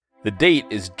The date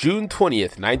is June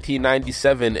 20th,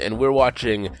 1997, and we're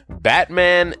watching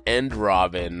Batman and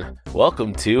Robin.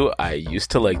 Welcome to I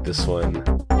Used to Like This One.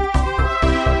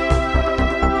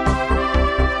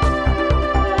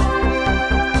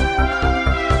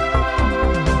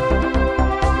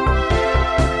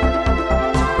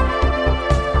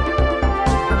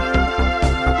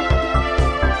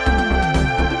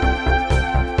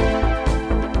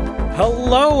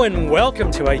 Hello and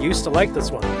welcome to I Used to Like This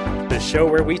One, the show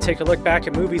where we take a look back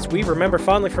at movies we remember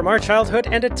fondly from our childhood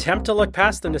and attempt to look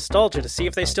past the nostalgia to see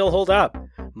if they still hold up.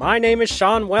 My name is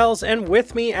Sean Wells, and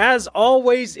with me, as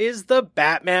always, is the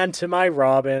Batman to my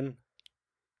Robin.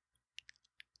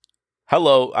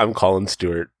 Hello, I'm Colin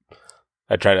Stewart.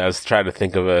 I was trying to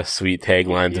think of a sweet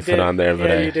tagline to put on there,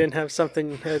 but you didn't have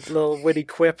something, a little witty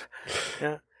quip.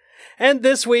 Yeah. And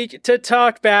this week, to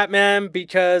talk Batman,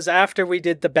 because after we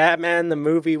did the Batman, the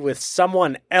movie with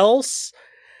someone else,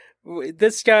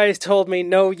 this guy told me,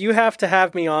 no, you have to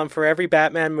have me on for every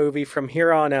Batman movie from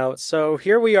here on out. So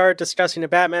here we are discussing a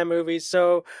Batman movie.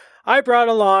 So I brought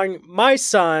along my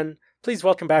son. Please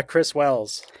welcome back Chris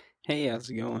Wells. Hey, how's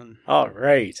it going? All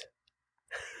right.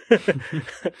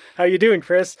 How you doing,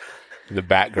 Chris? The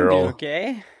Batgirl.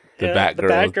 Okay. The Yeah,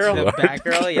 Batgirl. The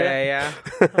Batgirl, yeah.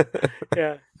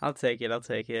 Yeah. I'll take it.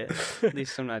 At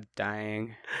least I'm not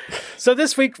dying. So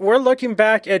this week, we're looking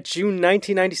back at June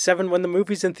 1997 when the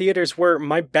movies in theaters were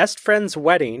My Best Friend's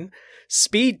Wedding,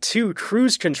 Speed 2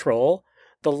 Cruise Control,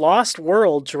 The Lost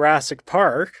World Jurassic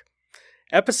Park,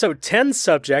 Episode 10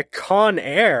 subject Con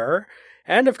Air,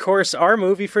 and of course our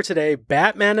movie for today,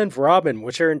 Batman and Robin,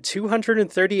 which earned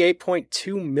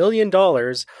 $238.2 million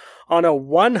on a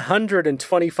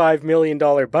 $125 million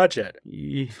budget.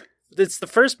 It's the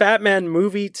first Batman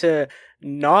movie to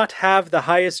not have the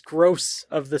highest gross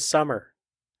of the summer.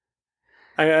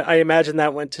 I imagine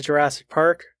that went to Jurassic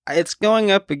Park. It's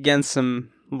going up against some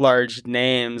large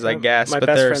names, I guess, My but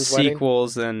Best there are Friend's Wedding.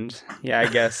 sequels, and yeah, I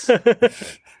guess.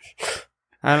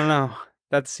 I don't know.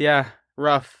 That's,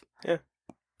 rough. Yeah.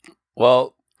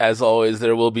 Well, as always,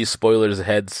 there will be spoilers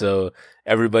ahead, so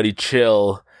everybody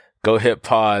chill, go hit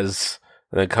pause,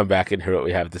 and then come back and hear what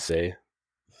we have to say.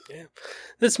 Yeah.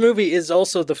 This movie is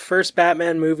also the first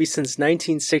Batman movie since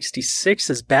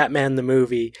 1966's Batman the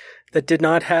Movie that did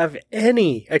not have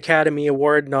any Academy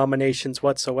Award nominations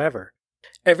whatsoever.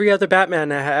 Every other Batman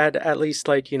had at least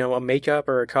a makeup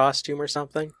or a costume or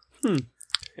something.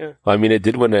 Yeah. Well, I mean, it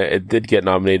did get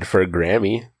nominated for a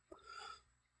Grammy.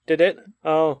 Did it?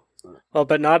 Oh. Well,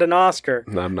 but not an Oscar.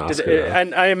 Not an Oscar.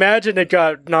 And I imagine it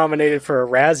got nominated for a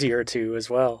Razzie or two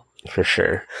as well. For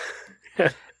sure.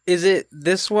 Is it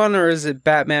this one, or is it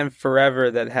Batman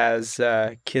Forever that has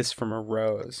Kiss from a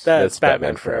Rose? That's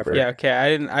Batman Forever. Yeah,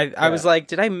 okay. I was like,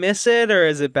 did I miss it, or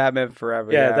is it Batman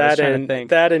Forever? Yeah, I was trying to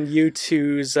think. that and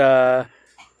U2's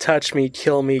Touch Me,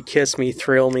 Kill Me, Kiss Me,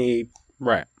 Thrill Me,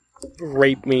 Right.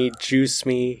 Rape Me, Juice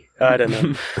Me. I don't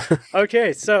know.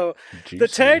 Okay, so the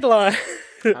tagline...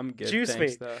 I'm good, Juice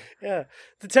thanks, Me. though. Yeah.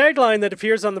 The tagline that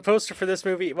appears on the poster for this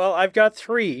movie, well, I've got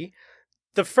three.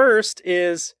 The first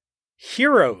is...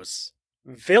 Heroes,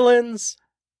 villains,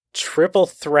 triple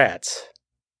threat.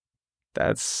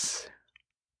 That's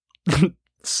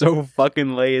so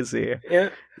fucking lazy. Yeah.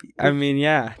 I mean,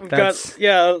 yeah. We've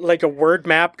got, like a word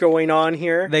map going on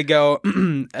here. They go,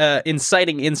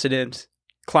 inciting incident,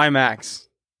 climax,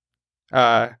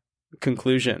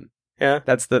 conclusion. Yeah.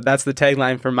 That's the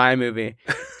tagline for my movie.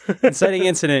 Inciting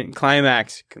incident,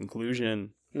 climax,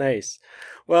 conclusion. Nice.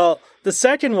 Well, the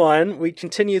second one, we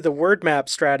continue the word map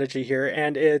strategy here,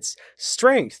 and it's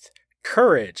strength,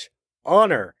 courage,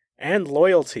 honor, and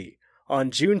loyalty. On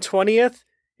June 20th,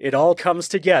 it all comes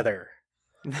together.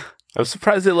 I'm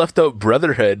surprised they left out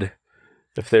brotherhood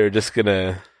if they were just going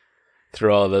to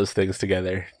throw all those things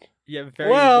together. Yeah,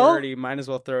 very wordy. Might as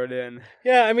well throw it in.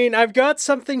 Yeah, I mean, I've got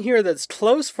something here that's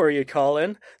close for you,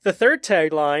 Colin. The third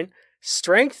tagline,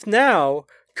 strength now,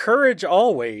 courage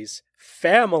always,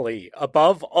 family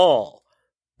above all.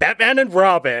 Batman and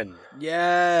Robin.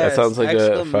 Yeah, That sounds like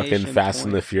a fucking Fast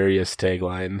and the Furious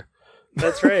tagline.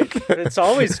 That's right. It's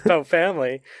always about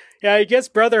family. Yeah, I guess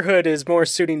Brotherhood is more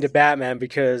suiting to Batman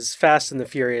because Fast and the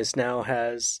Furious now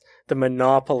has the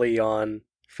monopoly on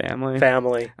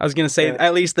family. I was going to say,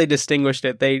 at least they distinguished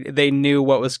it. They knew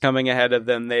what was coming ahead of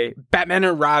them. Batman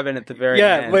and Robin at the very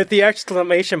end. Yeah, with the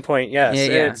exclamation point, yes.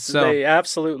 Yeah. They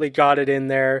absolutely got it in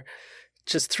there.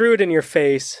 Just threw it in your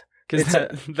face. Because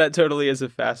that totally is a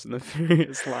Fast and the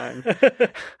Furious line.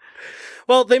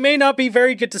 Well, they may not be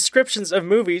very good descriptions of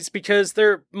movies because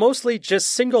they're mostly just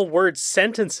single-word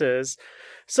sentences.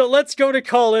 So let's go to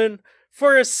Colin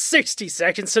for a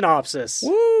 60-second synopsis.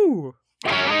 Woo!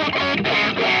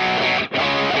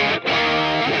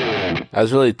 I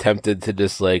was really tempted to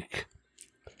just like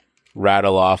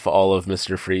rattle off all of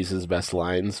Mr. Freeze's best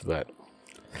lines, but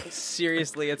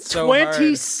Seriously, it's so hard.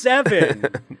 27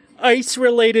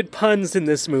 ice-related puns in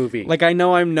this movie. Like, I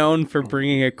know I'm known for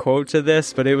bringing a quote to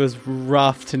this, but it was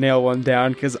rough to nail one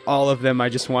down because all of them I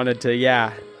just wanted to,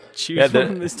 choose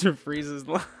from Mr. Freeze's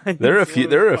lines. There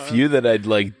are a few that I'd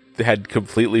like had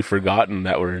completely forgotten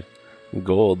that were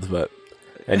gold, but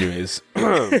anyways.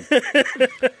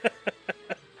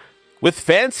 With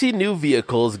fancy new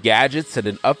vehicles, gadgets, and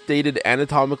an updated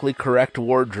anatomically correct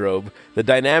wardrobe, the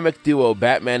dynamic duo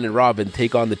Batman and Robin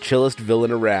take on the chillest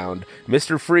villain around,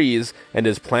 Mr. Freeze, and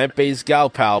his plant-based gal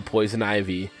pal, Poison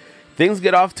Ivy. Things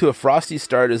get off to a frosty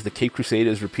start as the Cape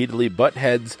Crusaders repeatedly butt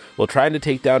heads while trying to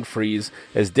take down Freeze,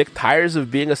 as Dick tires of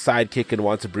being a sidekick and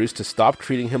wants Bruce to stop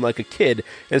treating him like a kid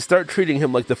and start treating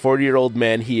him like the 40-year-old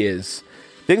man he is.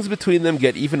 Things between them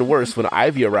get even worse when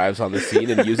Ivy arrives on the scene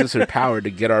and uses her power to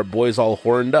get our boys all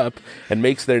horned up and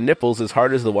makes their nipples as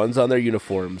hard as the ones on their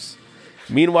uniforms.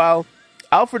 Meanwhile,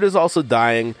 Alfred is also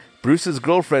dying, Bruce's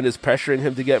girlfriend is pressuring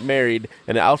him to get married,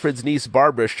 and Alfred's niece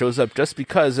Barbara shows up just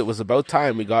because it was about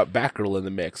time we got Batgirl in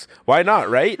the mix. Why not,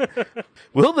 right?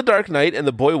 Will the Dark Knight and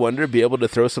the Boy Wonder be able to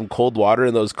throw some cold water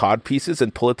in those cod pieces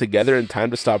and pull it together in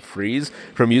time to stop Freeze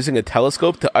from using a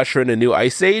telescope to usher in a new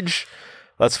ice age?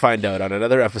 Let's find out on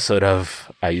another episode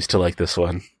of I Used to Like This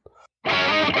One.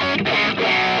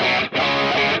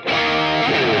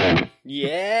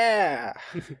 Yeah.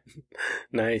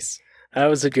 Nice. That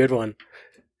was a good one.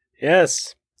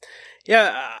 Yes.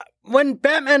 Yeah, when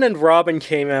Batman and Robin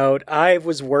came out, I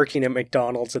was working at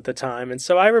McDonald's at the time, and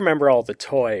so I remember all the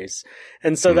toys.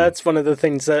 And so that's one of the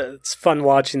things that's fun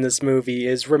watching this movie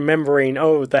is remembering,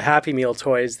 the Happy Meal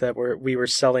toys that we were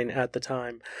selling at the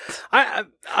time.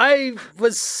 I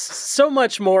was so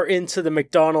much more into the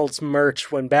McDonald's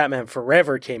merch when Batman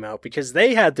Forever came out because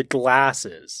they had the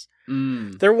glasses.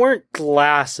 There weren't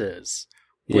glasses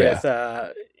with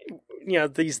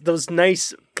those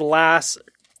nice glass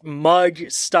mug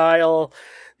style.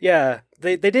 Yeah,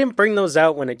 they didn't bring those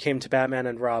out when it came to Batman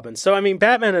and Robin. So, I mean,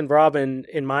 Batman and Robin,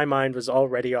 in my mind, was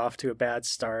already off to a bad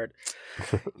start.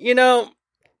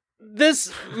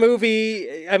 This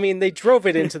movie, I mean, they drove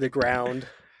it into the ground.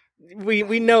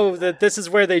 We know that this is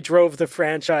where they drove the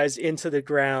franchise into the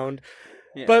ground.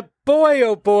 Yeah. But boy,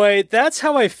 oh boy, that's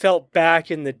how I felt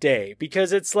back in the day.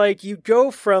 Because it's like you go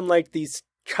from like these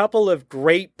couple of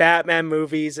great Batman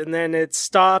movies and then it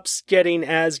stops getting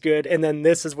as good and then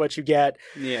this is what you get.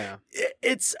 Yeah.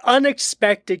 It's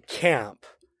unexpected camp.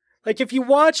 Like if you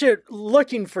watch it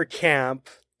looking for camp,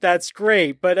 that's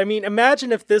great. But I mean,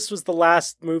 imagine if this was the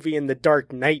last movie in the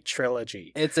Dark Knight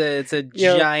trilogy. It's a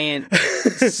giant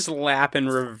slap in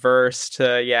reverse to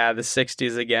the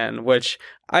 60s again, which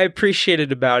I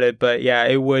appreciated about it, but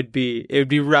it would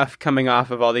be rough coming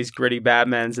off of all these gritty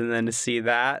Batmans and then to see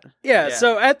that. Yeah,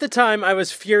 so at the time I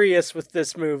was furious with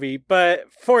this movie, but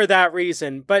for that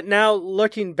reason. But now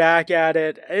looking back at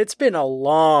it, it's been a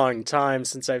long time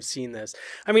since I've seen this.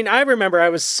 I mean, I remember I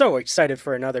was so excited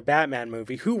for another Batman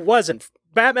movie.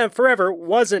 Batman Forever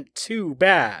wasn't too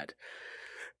bad.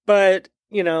 But,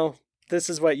 this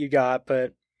is what you got.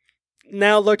 But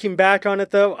now looking back on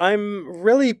it though, I'm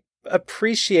really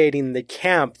appreciating the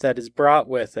camp that is brought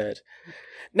with it.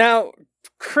 Now,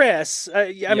 Chris,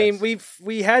 I mean,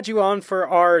 we had you on for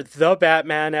our The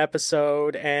Batman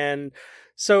episode, and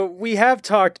so we have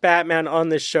talked Batman on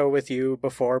this show with you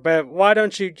before, but why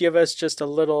don't you give us just a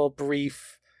little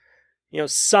brief,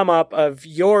 sum up of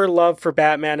your love for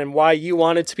Batman and why you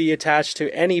wanted to be attached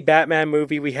to any Batman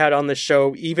movie we had on the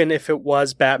show, even if it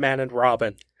was Batman and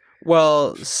Robin?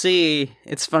 Well, see,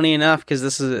 it's funny enough because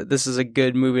this is a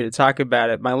good movie to talk about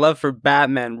it. My love for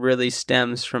Batman really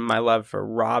stems from my love for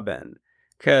Robin,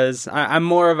 because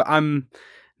I'm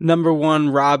number one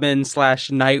Robin /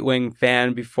 Nightwing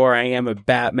fan before I am a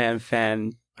Batman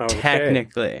fan. Okay.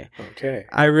 Technically, okay.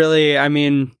 I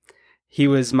mean, he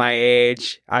was my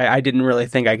age. I didn't really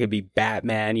think I could be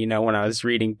Batman, when I was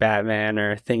reading Batman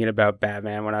or thinking about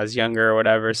Batman when I was younger or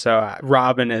whatever. So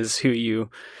Robin is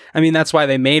that's why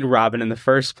they made Robin in the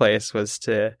first place, was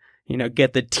to,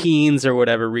 get the teens or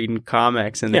whatever reading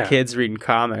comics and the kids reading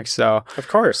comics. So of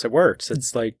course it works.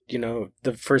 It's like,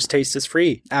 the first taste is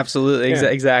free. Absolutely. Yeah.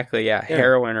 Exactly. Yeah.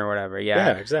 Heroin or whatever.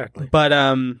 Yeah, exactly. But,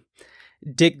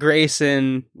 Dick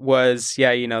Grayson was,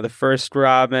 the first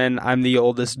Robin. I'm the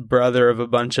oldest brother of a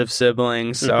bunch of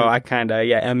siblings, so I kind of,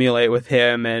 emulate with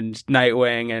him and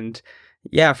Nightwing. And,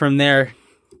 from there,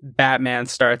 Batman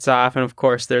starts off. And, of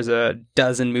course, there's a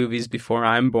dozen movies before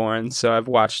I'm born, so I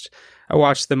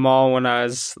watched them all when I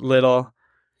was little,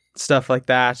 stuff like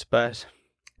that. But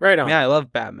Right on. Yeah, I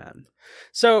love Batman.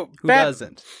 So Who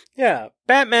doesn't? Yeah,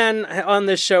 Batman on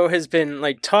this show has been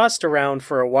like tossed around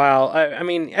for a while. I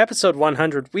mean, episode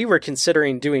 100, we were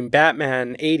considering doing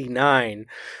Batman 89,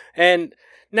 and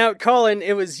now Colin,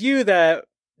 it was you that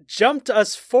jumped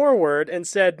us forward and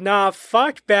said, "Nah,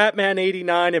 fuck Batman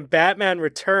 89 and Batman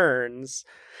Returns."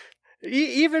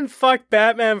 Even fuck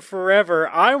Batman Forever.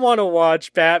 I want to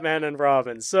watch Batman and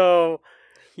Robin. So,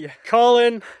 Yeah.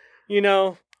 Colin,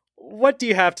 what do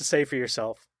you have to say for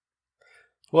yourself?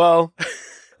 Well,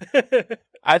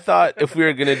 I thought if we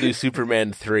were gonna do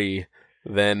Superman 3,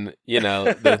 then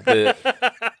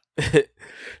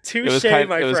Touche, it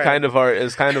my was friend. it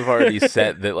was kind of already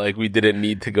set that like we didn't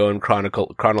need to go in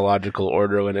chronological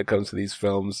order when it comes to these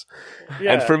films.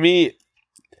 Yeah. And for me,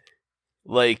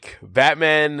 like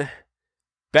Batman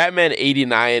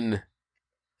 89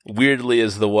 weirdly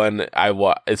is the one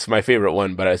it's my favorite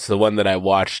one, but it's the one that I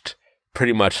watched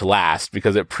pretty much last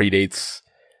because it predates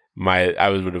I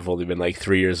would have only been like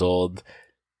 3 years old.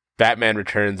 Batman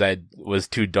Returns was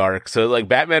too dark. So like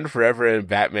Batman Forever and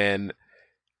Batman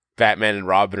and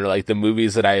Robin are like the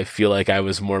movies that I feel like I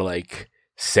was more like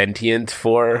sentient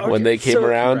for when they came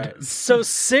around. Right. So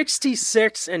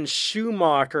 66 and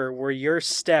Schumacher were your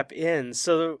step in.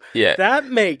 So Yeah. that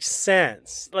makes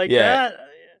sense. Like that.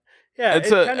 Yeah.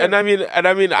 I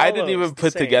mean I didn't even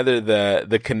put same. together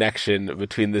the connection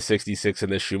between the 66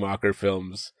 and the Schumacher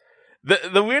films.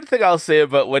 The weird thing I'll say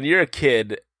about when you're a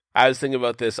kid, I was thinking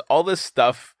about this, all this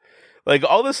stuff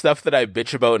that I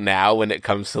bitch about now when it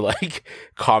comes to like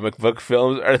comic book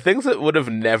films are things that would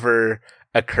have never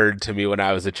occurred to me when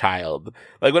I was a child.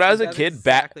 Like when I was a kid,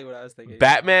 exactly what I was thinking.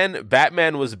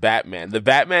 Batman was Batman. The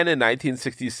Batman in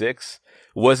 1966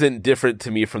 wasn't different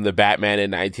to me from the Batman in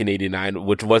 1989,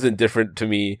 which wasn't different to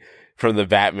me from the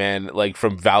Batman, like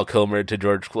from Val Kilmer to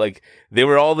George, like they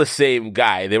were all the same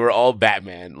guy. They were all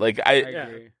Batman. Like I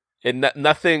agree. and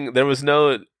nothing, there was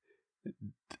no,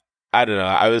 I don't know.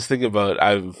 I was thinking about,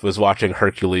 I was watching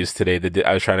Hercules today.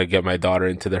 I was trying to get my daughter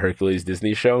into the Hercules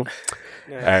Disney show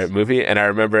movie. And I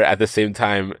remember at the same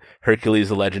time, Hercules,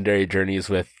 The Legendary Journeys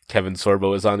with Kevin Sorbo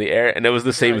was on the air. And it was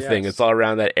the same thing. It's all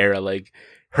around that era. Like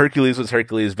Hercules was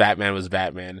Hercules, Batman was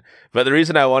Batman. But the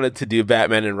reason I wanted to do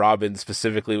Batman and Robin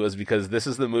specifically was because this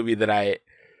is the movie that I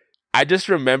just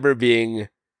remember being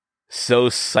so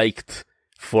psyched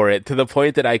for it to the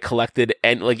point that I collected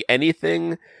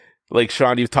anything. Like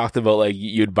Sean, you've talked about like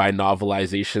you'd buy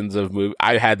novelizations of movies.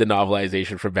 I had the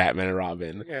novelization for Batman and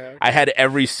Robin. Yeah, okay. I had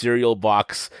every cereal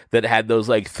box that had those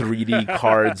like 3D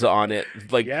cards on it.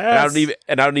 Like Yes.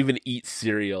 and I don't even eat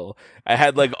cereal. I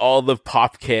had like all the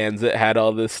pop cans that had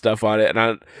all this stuff on it,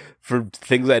 and for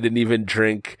things I didn't even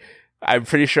drink. I'm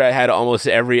pretty sure I had almost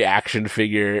every action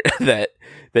figure that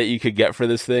you could get for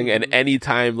this thing. And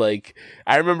anytime, like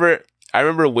I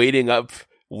remember waiting up,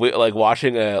 like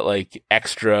watching a like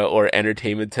Extra or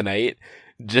Entertainment Tonight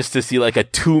just to see like a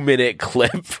 2-minute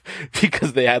clip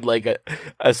because they had like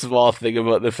a small thing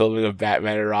about the filming of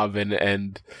Batman and Robin.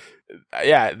 And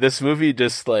yeah, this movie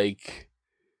just like,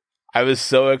 I was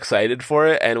so excited for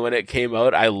it. And when it came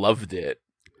out, I loved it.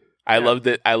 I loved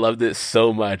it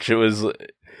so much. It was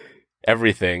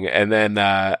everything. And then,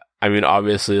 I mean,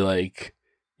 obviously like,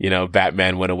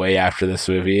 Batman went away after this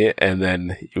movie, and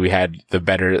then we had the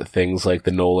better things like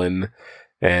the Nolan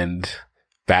and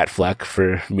Batfleck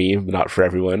for me, not for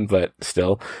everyone, but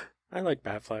still. I like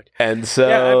Batfleck. And so...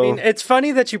 Yeah, I mean, it's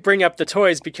funny that you bring up the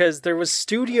toys because there was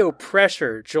studio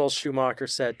pressure, Joel Schumacher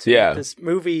said, to make this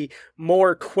movie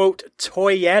more, quote,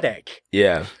 toyetic.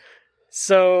 Yeah.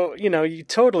 So, you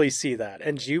totally see that,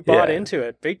 and you bought into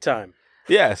it big time.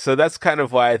 Yeah, so that's kind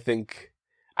of why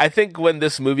I think when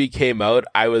this movie came out,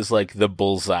 I was like the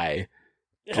bullseye,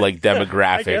 like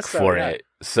demographic for it.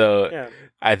 So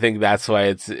I think that's why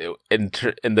it's in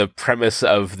the premise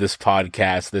of this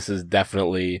podcast. This is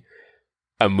definitely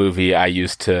a movie I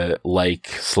used to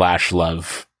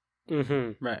like/love.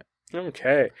 Mm-hmm. Right.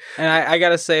 Okay. And I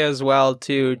gotta say as well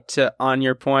too, on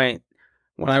your point,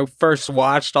 when I first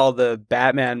watched all the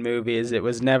Batman movies, it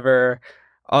was never,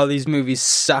 all these movies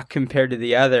suck compared to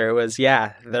the other. It was,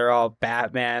 they're all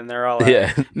Batman. They're all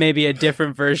maybe a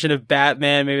different version of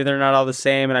Batman. Maybe they're not all the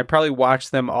same. And I probably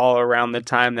watched them all around the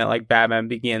time that like Batman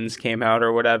Begins came out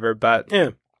or whatever. But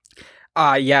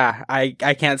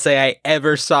I can't say I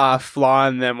ever saw a flaw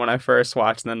in them when I first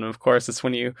watched them. And of course, it's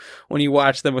when you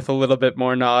watch them with a little bit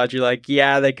more knowledge, you're like,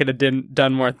 they could have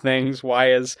done more things.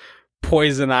 Why is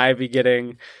Poison Ivy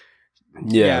getting...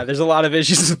 Yeah, there's a lot of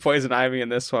issues with Poison Ivy in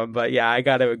this one, but I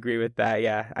got to agree with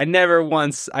that. I never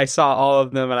once, I saw all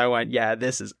of them and I went,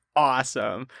 this is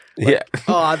awesome. Yeah.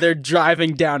 Oh, they're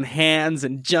driving down hands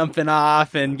and jumping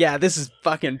off, and yeah, this is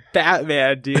fucking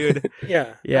Batman, dude.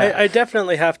 Yeah. I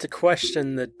definitely have to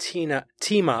question the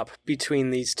team up between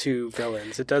these two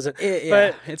villains. It doesn't.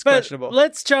 It's questionable.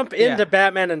 Let's jump into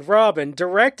Batman and Robin,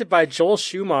 directed by Joel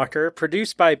Schumacher,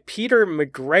 produced by Peter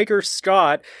McGregor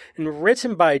Scott, and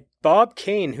written by Bob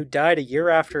Kane, who died a year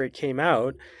after it came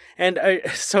out. And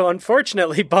so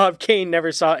unfortunately, Bob Kane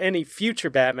never saw any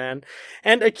future Batman.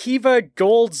 And Akiva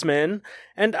Goldsman.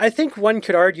 And I think one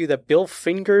could argue that Bill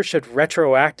Finger should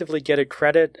retroactively get a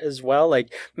credit as well.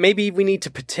 Like, maybe we need to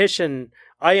petition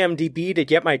IMDb to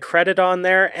get my credit on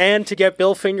there and to get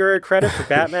Bill Finger a credit for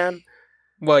Batman.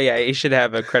 Well, yeah, he should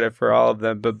have a credit for all of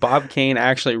them. But Bob Kane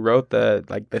actually wrote the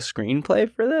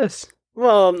screenplay for this.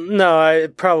 Well, no,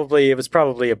 it was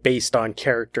probably based on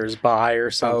characters by or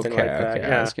something like that. Okay.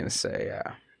 Yeah. I was gonna say,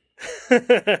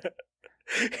 yeah.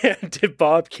 Did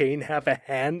Bob Kane have a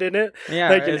hand in it? Yeah,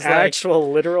 like an actual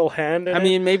literal hand in it? I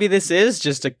mean, maybe this is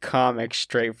just a comic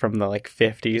straight from the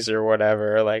 50s or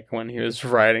whatever, like when he was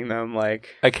writing them. Like,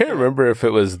 I can't remember if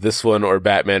it was this one or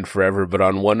Batman Forever, but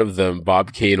on one of them,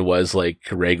 Bob Kane was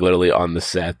regularly on the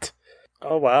set.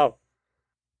 Oh wow.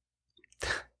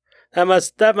 That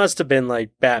must have been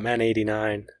like Batman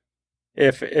 89,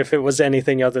 if it was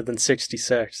anything other than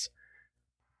 66.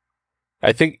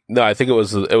 I think it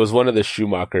was one of the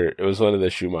Schumacher. It was one of the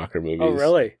Schumacher movies. Oh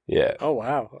really? Yeah. Oh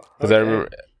wow. Because I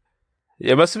remember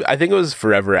it must have. I think it was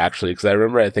Forever actually. Because I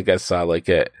remember I think I saw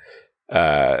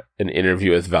an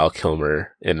interview with Val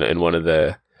Kilmer in one of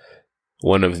the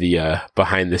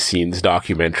behind the scenes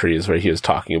documentaries where he was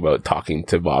talking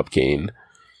to Bob Kane.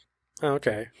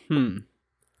 Okay.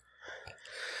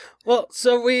 Well,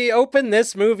 so we open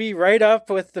this movie right up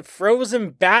with the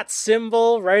frozen bat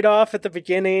symbol right off at the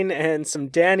beginning and some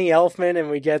Danny Elfman,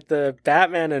 and we get the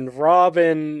Batman and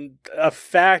Robin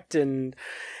effect and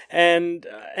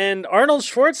Arnold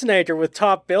Schwarzenegger with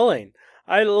top billing.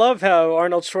 I love how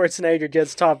Arnold Schwarzenegger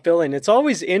gets top billing. It's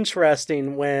always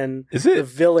interesting when the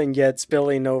villain gets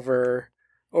billing over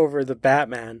the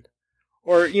Batman.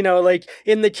 Or, like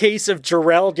in the case of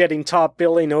Jarrell getting top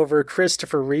billing over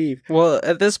Christopher Reeve. Well,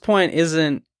 at this point,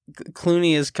 isn't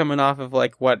Clooney is coming off of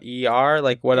what ER?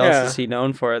 Like, what else is he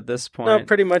known for at this point? No,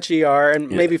 pretty much ER and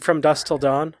maybe From Dusk Till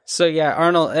Dawn. So yeah,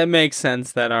 Arnold. It makes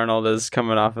sense that Arnold is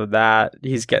coming off of that.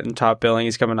 He's getting top billing.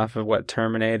 He's coming off of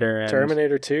Terminator.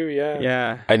 Terminator 2, yeah.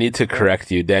 Yeah. I need to correct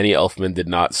you. Danny Elfman did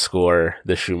not score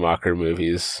the Schumacher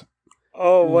movies.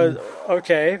 Oh,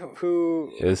 okay.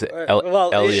 Who? It was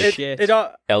Elliot.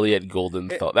 Elliot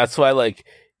Goldenthal. That's why,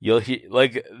 you'll hear,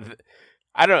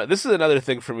 I don't know. This is another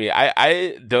thing for me.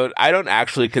 I don't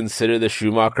actually consider the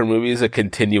Schumacher movies a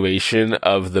continuation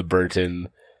of the Burton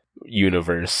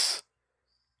universe.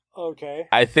 Okay.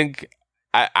 I think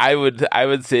I would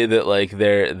say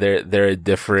that they're a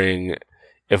differing.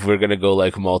 If we're gonna go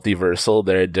multiversal,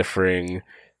 they're a differing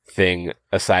thing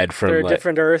aside from they're a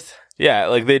different Earth. Yeah,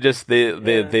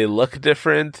 they look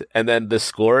different, and then the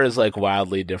score is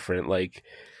wildly different.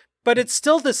 But it's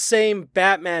still the same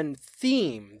Batman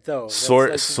theme, though. Sort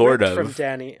of. From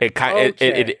Danny.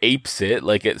 It apes it.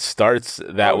 It starts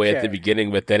that way at the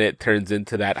beginning, but then it turns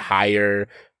into that higher.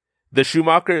 The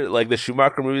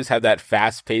Schumacher movies have that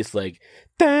fast pace, that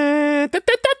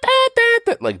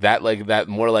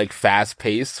more fast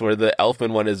pace. Where the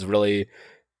Elfman one is really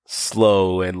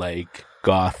slow and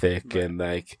gothic and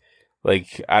I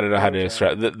don't know how to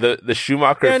describe the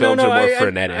Schumacher films are more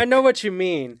frenetic. I know what you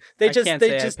mean. I can't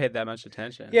say I paid that much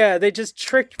attention. Yeah, they just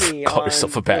tricked me. Call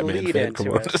yourself a Batman fan. Come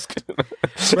on, just kidding.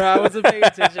 Bro, I wasn't paying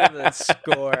attention to the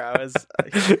score. I was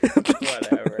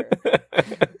whatever.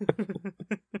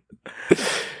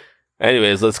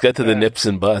 Anyways, let's get to the nips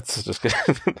and butts. Just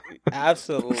kidding.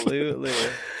 Absolutely.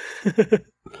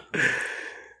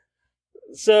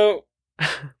 So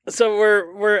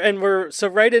we're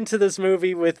right into this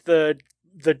movie with the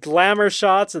glamour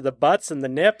shots of the butts and the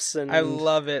nips, and I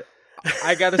love it.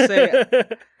 I gotta say,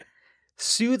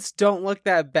 suits don't look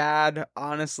that bad,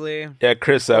 honestly. Yeah,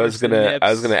 Chris, I was gonna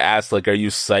ask, are you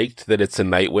psyched that it's a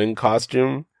Nightwing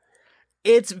costume?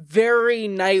 It's very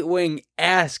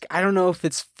Nightwing-esque. I don't know if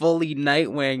it's fully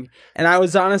Nightwing, and I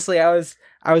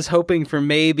was hoping for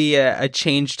maybe a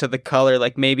change to the color,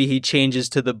 maybe he changes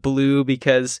to the blue,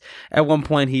 because at one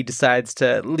point he decides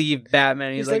to leave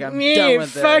Batman. He's like, I'm done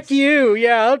with this. Fuck you.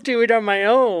 Yeah, I'll do it on my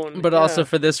own. But also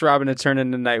for this Robin to turn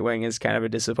into Nightwing is kind of a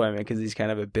disappointment, because he's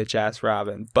kind of a bitch-ass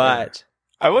Robin. But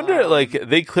I wonder,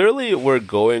 they clearly were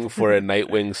going for a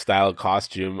Nightwing style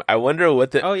costume. I wonder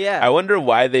I wonder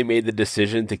why they made the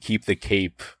decision to keep the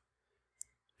cape.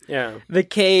 Yeah. The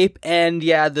cape and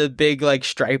the big like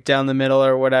stripe down the middle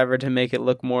or whatever to make it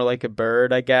look more like a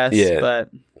bird, I guess. Yeah. But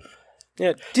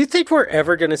Yeah. Do you think we're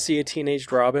ever going to see a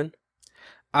teenaged Robin?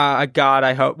 God,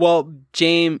 I hope. Well,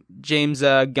 James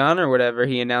Gunn or whatever,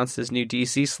 he announced his new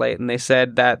DC slate, and they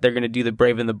said that they're going to do The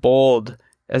Brave and the Bold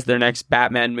as their next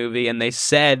Batman movie, and they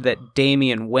said that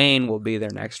Damian Wayne will be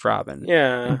their next Robin.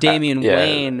 Yeah. And Damian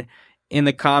Wayne in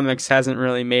the comics hasn't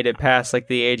really made it past like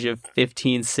the age of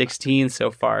 15, 16 so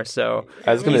far. So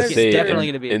I was going to say, definitely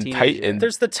going to be a teenager.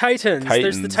 There's the Titans.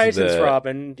 There's the Titans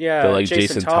Robin. Yeah. The, like,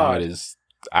 Jason Todd is,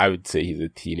 I would say he's a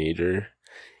teenager.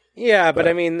 Yeah, but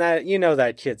I mean that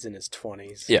that kid's in his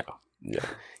 20s. Yeah.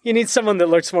 You need someone that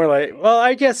looks more like. Well,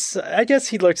 I guess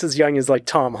he looks as young as like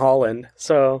Tom Holland.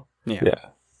 So yeah.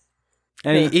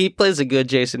 And he plays a good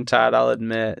Jason Todd, I'll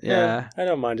admit. Yeah. I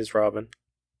don't mind his Robin.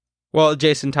 Well,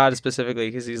 Jason Todd specifically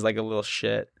because he's like a little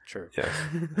shit. True. Yeah.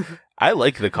 I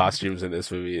like the costumes in this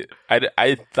movie.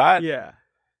 I thought. Yeah.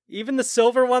 Even the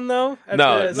silver one, though?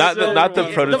 No, not the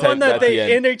prototype. The one that they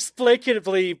the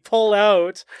inexplicably pull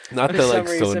out. Not the like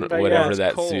reason, whatever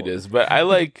that cold. suit is. But I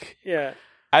like... Yeah.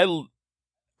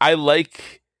 I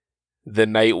like the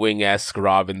Nightwing-esque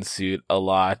Robin suit a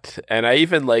lot. And I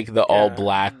even like the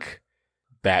all-black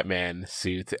Batman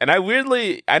suit. And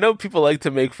I know people like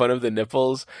to make fun of the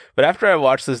nipples, but after I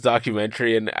watched this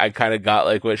documentary and I kind of got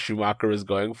like what Schumacher was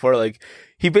going for, like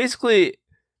he basically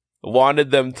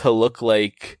wanted them to look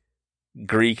like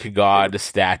Greek god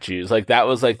statues. Like that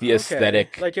was like the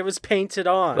aesthetic. Like it was painted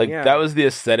on. Like that was the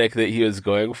aesthetic that he was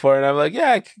going for. And I'm like,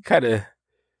 yeah, I can kind of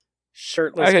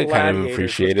shirtless. I can kind of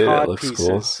appreciate it. It looks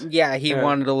cool. Yeah, he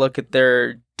wanted to look at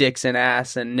their dicks and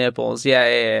ass and nipples.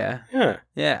 Yeah.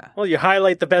 Well, you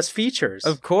highlight the best features.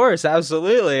 Of course,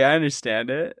 absolutely. I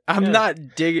understand it. I'm not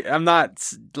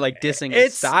like dissing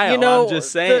his style. I'm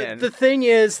just saying. The thing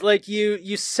is, like you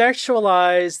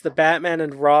sexualize the Batman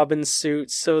and Robin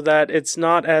suit so that it's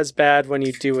not as bad when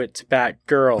you do it to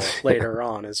Batgirl later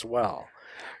on as well.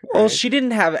 Well, she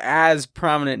didn't have as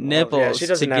prominent nipples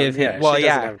to give him.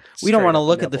 We don't want to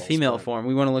look at the female form.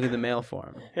 We want to look at the male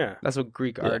form. Yeah, that's what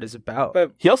Greek art is about.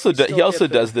 But he also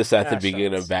does this at the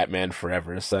beginning of Batman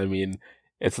Forever. So I mean,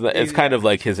 it's kind of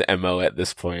like his MO at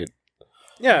this point.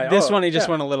 Yeah, this one he just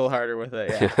went a little harder with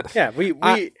it. Yeah,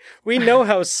 we know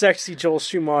how sexy Joel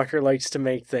Schumacher likes to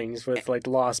make things with like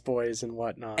Lost Boys and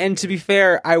whatnot. And to be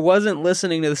fair, I wasn't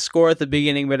listening to the score at the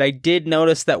beginning, but I did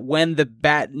notice that when the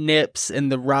bat nips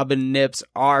and the Robin nips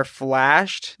are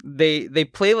flashed, they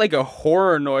play like a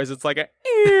horror noise. It's like a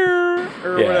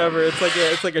or whatever.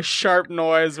 It's like a sharp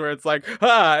noise where it's like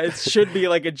it should be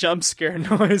like a jump scare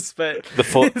noise, but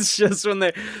it's just when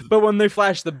they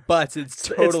flash the butts, it's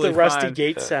totally the Rusty fine.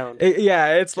 Gate sound.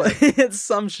 It's like it's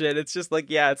some shit. It's just like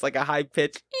it's like a high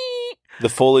pitch. The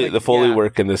Foley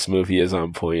work in this movie is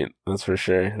on point. That's for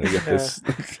sure.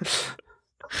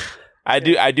 I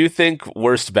do think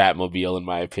worst Batmobile in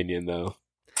my opinion though.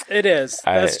 It is.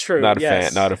 That's true. Not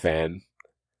a fan.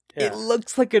 Yeah. It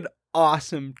looks like an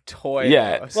awesome toy.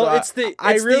 Yeah. Though. So well, it's the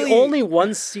only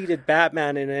one-seated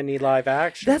Batman in any live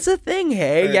action. That's a thing,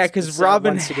 hey? Yeah, because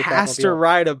Robin has to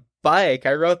ride a bike.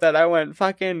 I wrote that. I went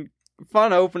fucking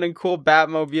fun opening, cool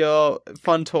Batmobile,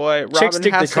 fun toy.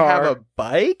 Robin has to have a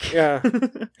bike? Yeah.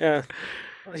 Yeah.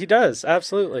 He does,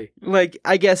 absolutely. Like,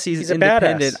 I guess he's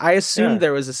independent. Badass. I assumed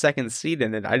there was a second seat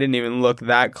in it. I didn't even look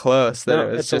that close.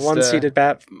 It's just a one-seated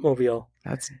Batmobile.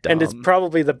 That's dumb. And it's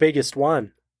probably the biggest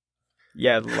one.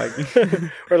 Yeah, like...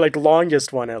 or like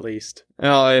longest one, at least.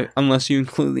 Oh, unless you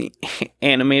include the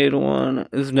animated one.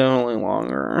 It's definitely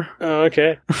longer. Oh,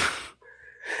 okay.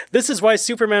 This is why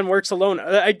Superman works alone.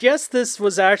 I guess this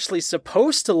was actually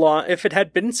supposed to launch, if it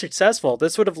had been successful,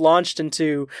 this would have launched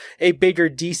into a bigger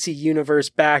DC universe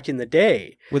back in the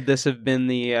day. Would this have been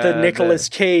the Nicolas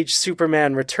Cage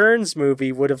Superman Returns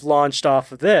movie would have launched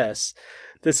off of this.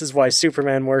 This is why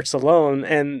Superman works alone,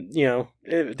 and,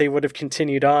 they would have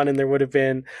continued on, and there would have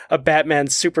been a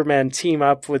Batman-Superman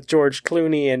team-up with George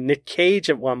Clooney and Nick Cage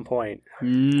at one point.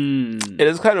 It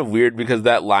is kind of weird, because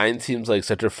that line seems like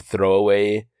such a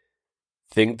throwaway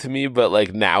thing to me, but,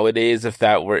 like, nowadays, if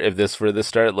this were the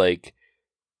start, like,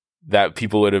 that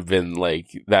people would have been, like,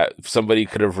 that somebody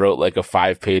could have wrote, like, a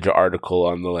 5-page article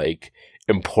on the, like,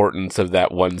 importance of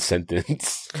that one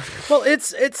sentence. Well,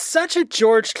 it's such a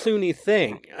George Clooney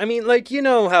thing. I mean, like, you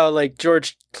know how like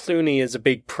George Clooney is a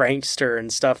big prankster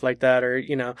and stuff like that, or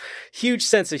huge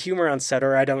sense of humor on set,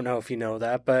 or I don't know if you know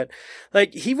that, but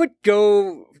like he would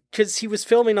go, because he was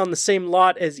filming on the same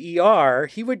lot as ER,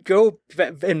 he would go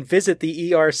and visit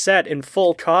the ER set in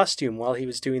full costume while he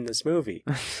was doing this movie.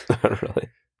 Really?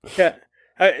 Yeah.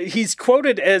 He's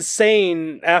quoted as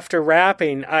saying after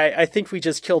rapping, I think we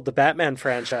just killed the Batman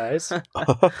franchise.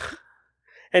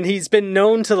 And he's been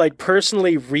known to like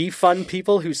personally refund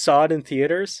people who saw it in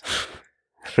theaters.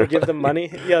 Give them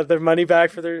money. Yeah, their money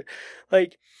back for their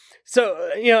like. So,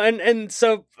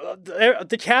 so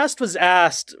the cast was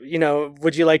asked,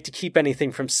 would you like to keep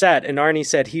anything from set? And Arnie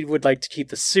said he would like to keep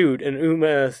the suit. And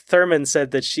Uma Thurman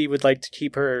said that she would like to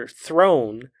keep her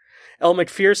throne. Elle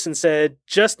McPherson said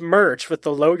just merch with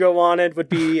the logo on it would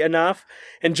be enough.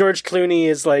 And George Clooney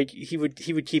is like, he would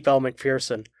keep Elle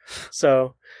McPherson.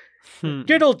 So,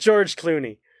 good old George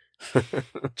Clooney.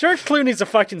 George Clooney's a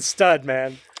fucking stud,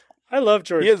 man. I love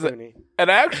George Clooney. And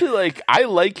I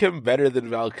like him better than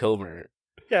Val Kilmer.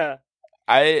 Yeah.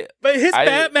 But his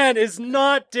Batman is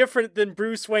not different than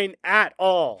Bruce Wayne at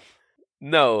all.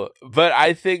 No, but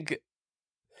I think...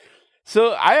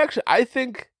 So, I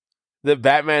think that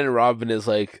Batman and Robin is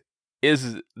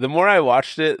the more I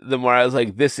watched it, the more I was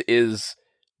like, this is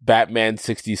Batman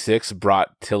 66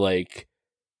 brought to, like,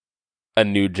 a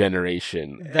new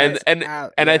generation. And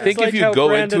I think if you go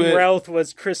Brandon into it, Routh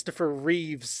was Christopher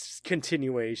Reeve's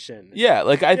continuation. Yeah,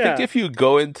 like I think if you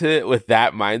go into it with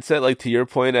that mindset, like to your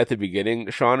point at the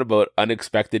beginning, Sean, about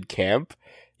unexpected camp,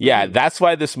 that's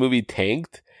why this movie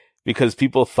tanked, because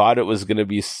people thought it was going to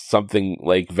be something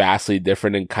like vastly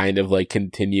different and kind of like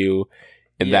continue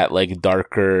in that like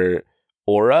darker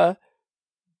aura.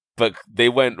 But they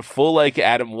went full like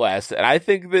Adam West, and I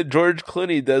think that George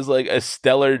Clooney does like a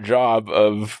stellar job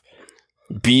of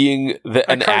being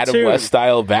an Adam West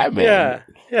style Batman.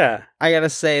 Yeah. I gotta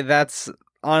say that's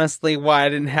honestly why I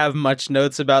didn't have much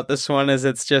notes about this one. Is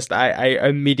it's just I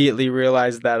immediately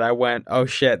realized that I went, oh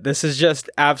shit, this is just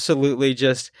absolutely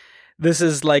just. This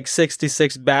is like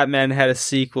 66 Batman had a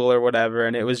sequel or whatever,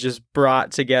 and it was just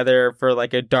brought together for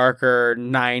like a darker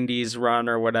 90s run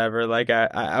or whatever. Like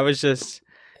I was just.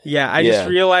 Yeah, I just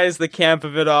realized the camp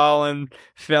of it all and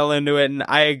fell into it, and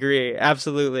I agree.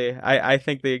 Absolutely. I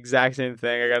think the exact same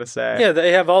thing, I gotta say. Yeah,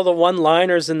 they have all the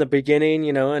one-liners in the beginning,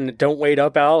 and don't wait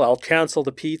up, Al. I'll cancel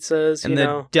the pizzas, and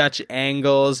the Dutch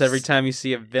angles every time you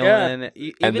see a villain.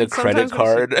 Yeah. And the credit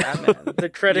card. The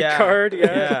credit card,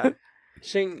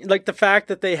 like the fact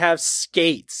that they have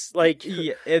skates. Like,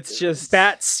 it's just...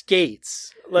 Bat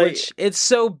skates. Like, it's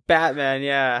so Batman,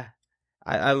 yeah.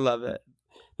 I love it.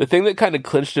 The thing that kind of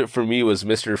clinched it for me was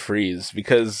Mr. Freeze,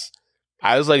 because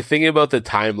I was like thinking about the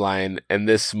timeline, and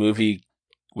this movie,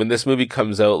 when this movie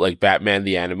comes out, like Batman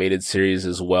the Animated Series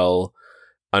is well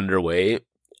underway.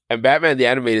 And Batman the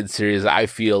Animated Series, I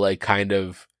feel like kind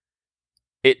of,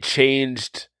 it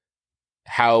changed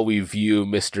how we view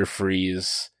Mr.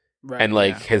 Freeze, and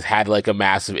like has had like a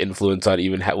massive influence on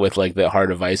even with like the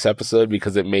Heart of Ice episode,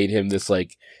 because it made him this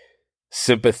like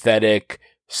sympathetic,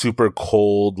 super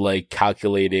cold, like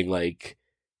calculating, like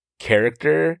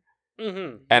character.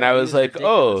 Mm-hmm. And I was like,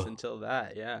 oh, until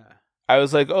that, I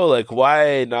was like, oh, like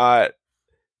why not?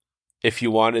 If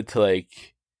you wanted to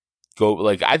like go,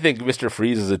 like I think Mr.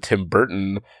 Freeze as a Tim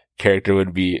Burton character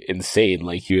would be insane.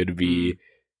 Like he would be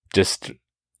just,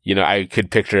 I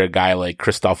could picture a guy like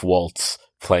Christoph Waltz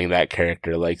playing that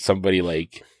character, like somebody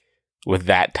like with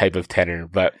that type of tenor.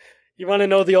 But you want to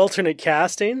know the alternate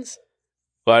castings?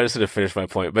 Well, I just going to finish my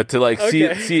point, but to like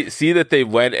see that they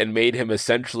went and made him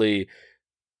essentially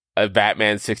a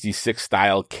Batman 66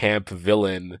 style camp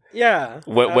villain. Yeah.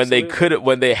 When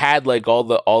they had like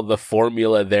all the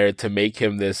formula there to make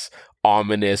him this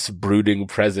ominous, brooding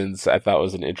presence, I thought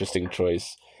was an interesting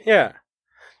choice. Yeah.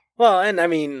 Well, and I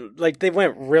mean, like they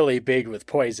went really big with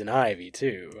Poison Ivy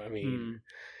too. I mean,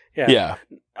 yeah.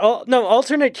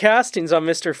 Alternate castings on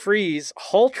Mr. Freeze: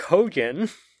 Hulk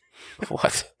Hogan.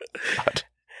 What?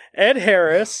 Ed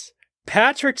Harris,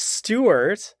 Patrick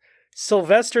Stewart,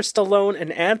 Sylvester Stallone, and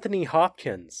Anthony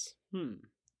Hopkins.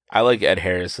 I like Ed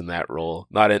Harris in that role.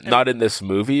 Not in this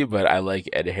movie, but I like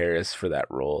Ed Harris for that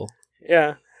role.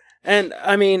 Yeah, and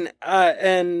I mean,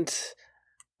 David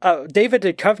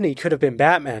Duchovny could have been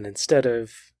Batman instead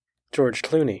of George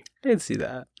Clooney. I can see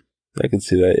that. I can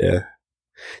see that. Yeah.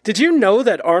 Did you know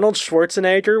that Arnold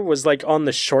Schwarzenegger was like on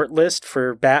the short list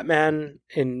for Batman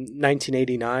in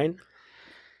 1989?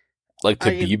 Like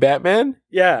to be Batman?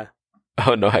 Yeah.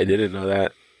 Oh no, I didn't know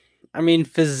that. I mean,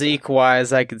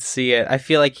 physique-wise, I could see it. I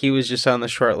feel like he was just on the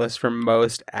short list for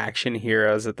most action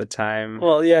heroes at the time.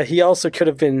 Well, yeah, he also could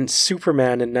have been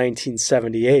Superman in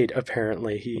 1978,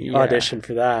 apparently. He auditioned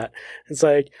for that. It's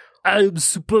like, I'm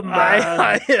Superman.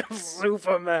 I am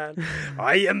Superman.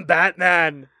 I am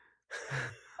Batman.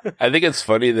 I think it's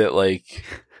funny that, like,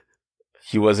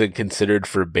 he wasn't considered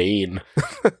for Bane.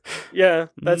 Yeah,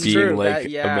 that's being true. Like a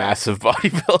massive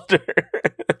bodybuilder.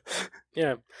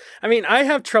 Yeah. I mean, I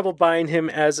have trouble buying him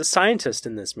as a scientist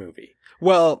in this movie.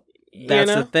 Well, that's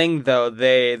You know? the thing, though.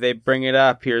 They bring it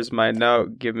up. Here's my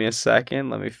note. Give me a second.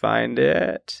 Let me find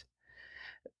it.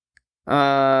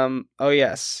 Oh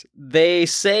yes, they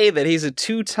say that he's a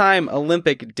 2-time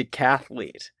Olympic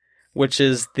decathlete, which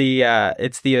is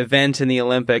it's the event in the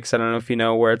Olympics. I don't know if you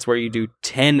know where you do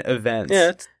 10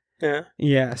 events.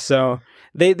 Yeah. So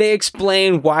they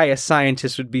explain why a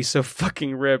scientist would be so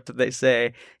fucking ripped. They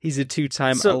say he's a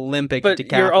 2-time Olympic but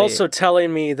decathlete. You're also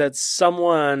telling me that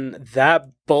someone that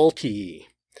bulky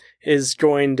is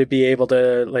going to be able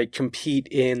to like compete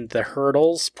in the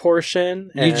hurdles portion.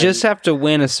 You just have to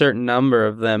win a certain number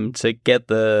of them to get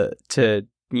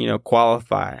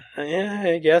qualify. Yeah,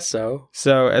 I guess so.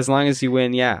 So as long as you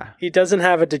win, yeah. He doesn't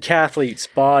have a decathlete's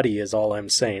body is all I'm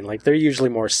saying. Like they're usually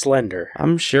more slender.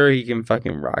 I'm sure he can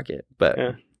fucking rock it, but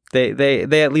Yeah.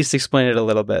 they at least explain it a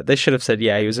little bit. They should have said,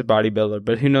 yeah, he was a bodybuilder,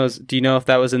 but who knows? Do you know if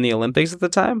that was in the Olympics at the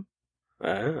time?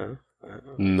 I don't know.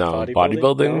 No,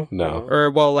 bodybuilding? No.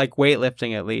 Or well, like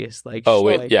weightlifting at least. Like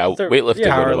weightlifting would have always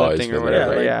powerlifting been or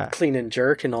whatever. there. Yeah, clean and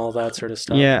jerk and all that sort of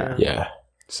stuff. Yeah.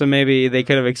 So maybe they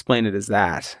could have explained it as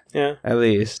that. Yeah. At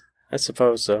least. I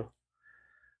suppose so.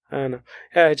 I don't know.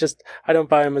 Yeah, I don't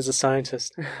buy him as a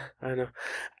scientist. I don't know.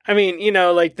 I mean,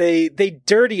 like they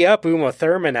dirty up Uma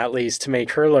Thurman at least to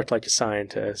make her look like a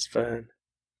scientist, but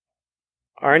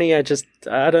Arnie,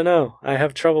 I don't know. I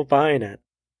have trouble buying it.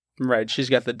 Right, she's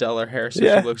got the duller hair, so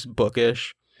she looks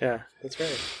bookish. Yeah, that's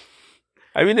right.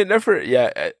 I mean, it never.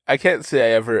 Yeah, I can't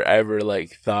say I ever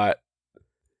like thought.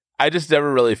 I just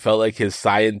never really felt like his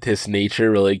scientist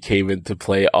nature really came into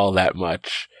play all that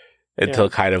much until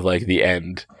kind of like the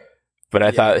end. But I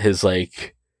thought his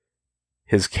campy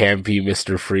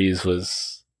Mr. Freeze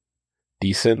was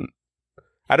decent.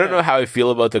 I don't know how I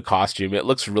feel about the costume. It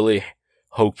looks really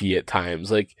hokey at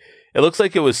times. Like, it looks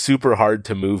like it was super hard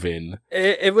to move in.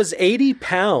 It was 80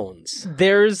 pounds.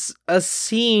 There's a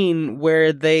scene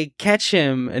where they catch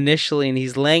him initially and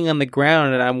he's laying on the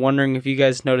ground, and I'm wondering if you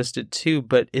guys noticed it too,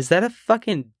 but is that a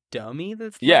fucking dummy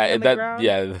that's laying on the ground?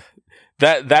 Yeah.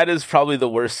 That is probably the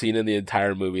worst scene in the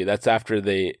entire movie. That's after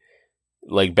they're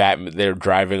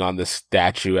driving on the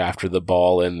statue after the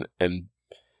ball and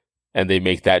they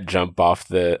make that jump off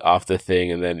the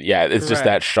thing, and then it's just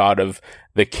that shot of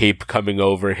the cape coming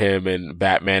over him and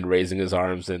Batman raising his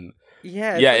arms, and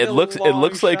it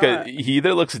looks like he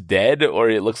either looks dead or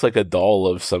it looks like a doll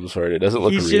of some sort. It doesn't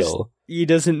look real. He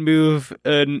doesn't move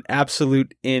an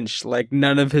absolute inch. Like,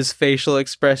 none of his facial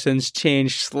expressions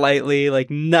change slightly. Like,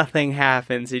 nothing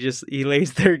happens. He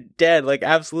lays there dead. Like,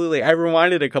 absolutely. I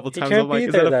rewinded a couple times. I'm like,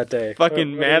 is that a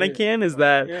fucking mannequin? Is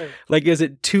that like, is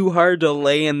it too hard to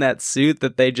lay in that suit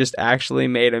that they just actually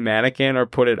made a mannequin or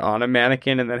put it on a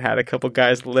mannequin and then had a couple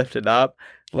guys lift it up?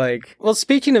 Like, well,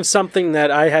 speaking of something that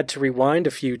I had to rewind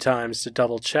a few times to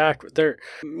double check,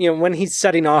 when he's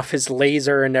setting off his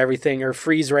laser and everything, or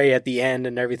freeze ray at the end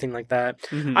and everything like that,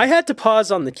 I had to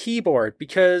pause on the keyboard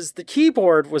because the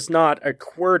keyboard was not a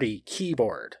QWERTY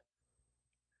keyboard.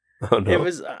 Oh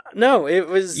no! It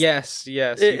was yes.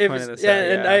 It was,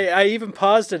 and I even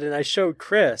paused it and I showed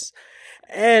Chris.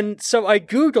 And so I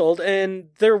Googled, and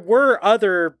there were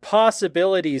other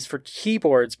possibilities for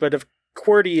keyboards, but if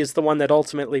QWERTY is the one that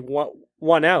ultimately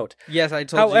won out. Yes, I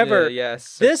told However, you to,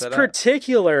 this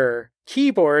particular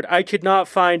keyboard I could not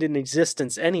find in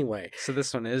existence anyway. So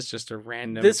this one is just a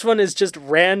random... This one is just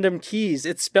random keys.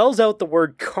 It spells out the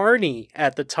word Carney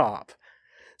at the top.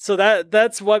 So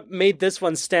that's what made this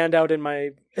one stand out in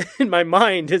my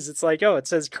mind, is it's like, oh, it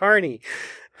says Carney.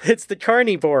 It's the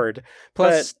Carney board.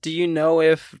 Plus, do you know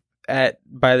if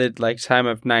by the time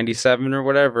of 97 or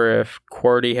whatever, if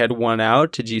QWERTY had won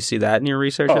out? Did you see that in your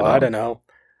research? Oh, I don't know.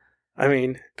 I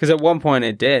mean, because at one point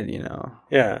it did,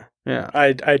 Yeah.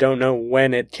 I don't know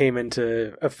when it came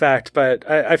into effect, but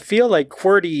I feel like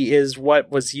QWERTY is what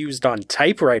was used on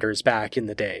typewriters back in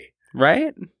the day.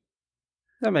 Right?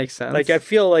 That makes sense. Like, I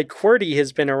feel like QWERTY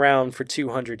has been around for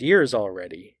 200 years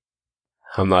already.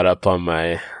 I'm not up on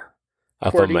my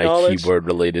keyboard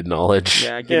related knowledge.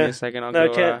 Yeah, give me a second.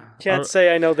 I'll can't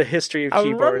say I know the history of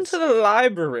keyboards. I'll run to the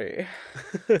library.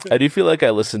 I do feel like I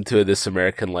listened to This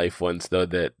American Life once, though,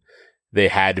 that they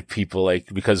had people,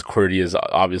 because QWERTY is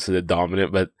obviously the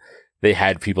dominant, but they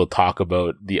had people talk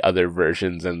about the other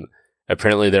versions, and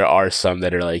apparently there are some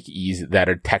that are easy, that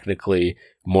are technically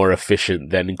more efficient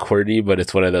than QWERTY, but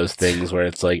it's one of those things where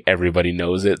it's everybody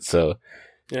knows it, so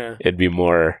it'd be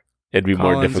more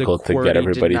difficult to get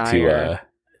everybody to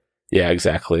yeah,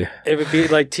 exactly. It would be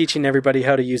like teaching everybody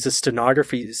how to use a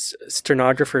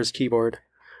stenographer's keyboard.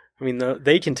 I mean,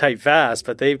 they can type fast,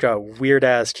 but they've got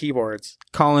weird-ass keyboards.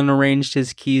 Colin arranged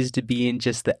his keys to be in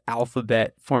just the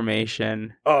alphabet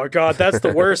formation. Oh, God, that's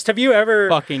the worst. Have you ever...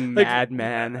 Fucking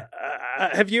madman.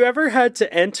 Have you ever had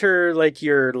to enter, like,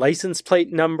 your license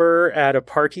plate number at a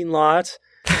parking lot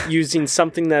using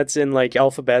something that's in, like,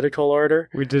 alphabetical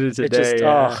order? We did it today. It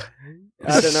just,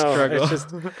 I don't know. Struggle. It's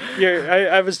just,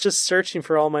 I was just searching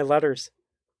for all my letters.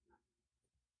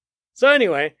 So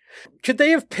anyway, could they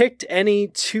have picked any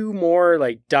two more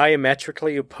like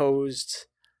diametrically opposed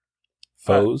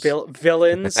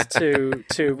villains to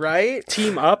right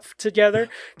team up together?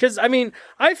 Because I mean,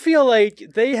 I feel like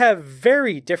they have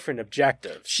very different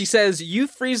objectives. She says, "You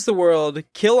freeze the world,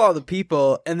 kill all the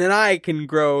people, and then I can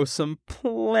grow some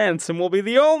plants, and we'll be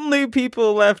the only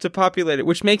people left to populate it."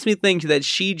 Which makes me think that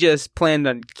she just planned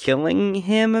on killing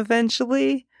him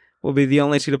eventually. We'll be the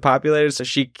only two to populate it, so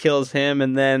she kills him,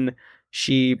 and then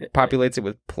she populates it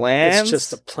with plants. It's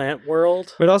just a plant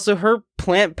world. But also, her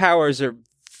plant powers are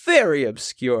very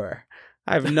obscure.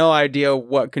 I have no idea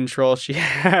what control she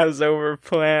has over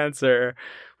plants or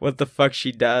what the fuck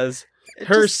she does.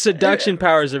 Her seduction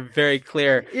powers are very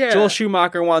clear. Yeah. Joel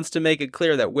Schumacher wants to make it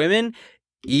clear that women,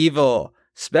 evil,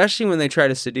 especially when they try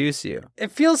to seduce you.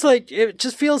 It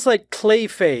just feels like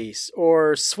Clayface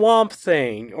or Swamp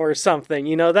Thing or something.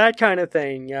 You know, that kind of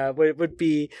thing would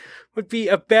be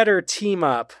a better team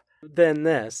up than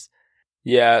this.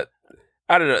 Yeah,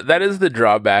 I don't know. That is the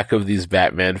drawback of these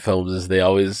Batman films is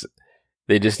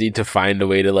they just need to find a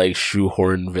way to like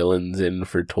shoehorn villains in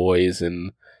for toys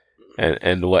and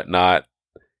whatnot.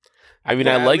 I mean,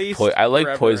 Yeah, I like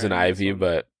forever Poison in this Ivy, one.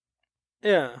 but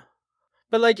Yeah.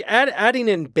 But like adding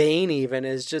in Bane even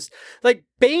is just like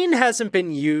Bane hasn't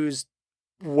been used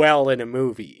well in a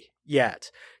movie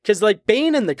yet. Because like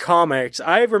Bane in the comics,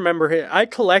 I remember I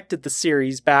collected the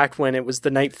series back when it was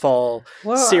the Nightfall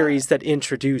series that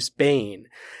introduced Bane.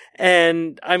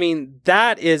 And I mean,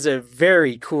 that is a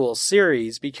very cool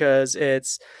series because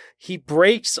he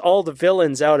breaks all the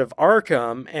villains out of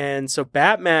Arkham. And so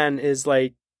Batman is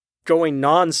like going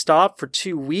nonstop for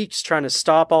 2 weeks trying to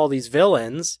stop all these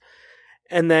villains.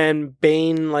 And then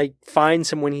Bane like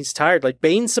finds him when he's tired. Like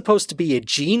Bane's supposed to be a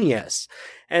genius.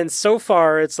 And so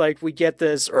far it's like we get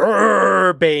this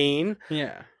Bane.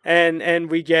 Yeah.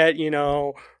 And we get, you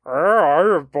know, I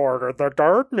have boarded the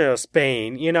darkness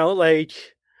Bane. You know, like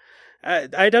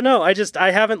I don't know. I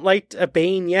haven't liked a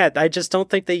Bane yet. I just don't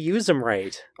think they use him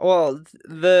right. Well,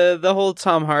 the whole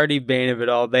Tom Hardy Bane of it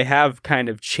all, they have kind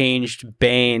of changed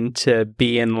Bane to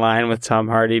be in line with Tom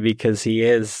Hardy because he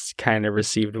is kind of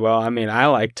received well. I mean, I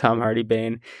like Tom Hardy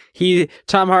Bane.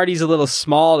 Tom Hardy's a little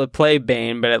small to play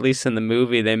Bane, but at least in the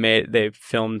movie they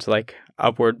filmed like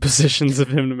upward positions of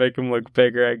him to make him look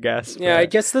bigger, I guess. Yeah, I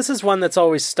guess this is one that's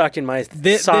always stuck in my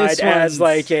side as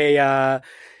like a,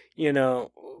 you know,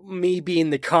 me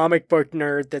being the comic book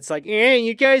nerd that's like,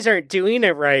 you guys aren't doing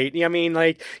it right. I mean,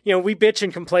 like, you know, we bitch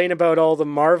and complain about all the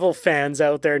Marvel fans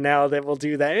out there now that will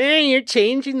do that. You're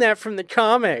changing that from the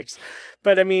comics.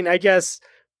 But I mean, I guess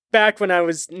back when I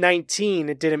was 19,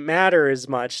 it didn't matter as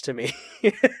much to me.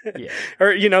 Yeah.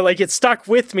 Or, you know, like it stuck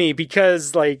with me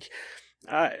because like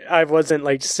I wasn't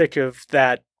like sick of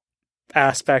that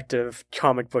aspect of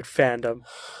comic book fandom.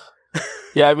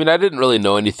 yeah, I mean, I didn't really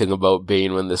know anything about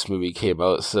Bane when this movie came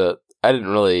out, so I didn't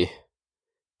really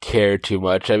care too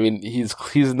much. I mean,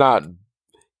 he's not,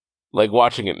 like,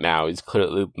 watching it now, he's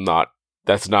clearly not,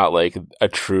 that's not, like, a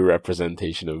true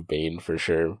representation of Bane, for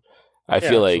sure. I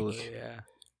feel like,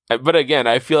 but again,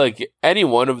 I feel like any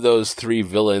one of those three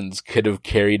villains could have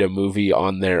carried a movie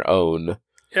on their own.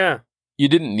 Yeah. You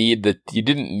didn't need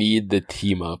the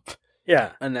team up.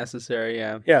 Yeah. Unnecessary,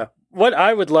 yeah. Yeah. What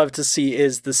I would love to see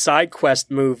is the side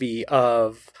quest movie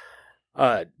of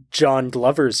John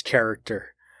Glover's character.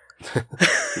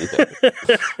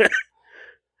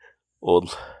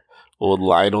 Old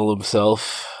Lionel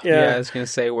himself. Yeah, I was going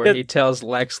to say where he tells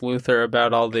Lex Luthor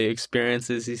about all the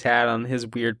experiences he's had on his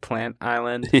weird plant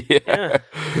island. Yeah.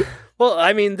 Well,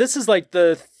 I mean, this is like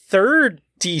the third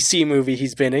DC movie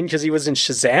he's been in because he was in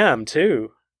Shazam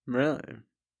too. Really?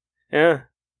 Yeah.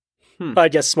 I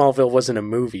guess Smallville wasn't a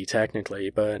movie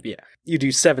technically, but yeah, you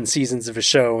do 7 seasons of a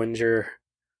show and you're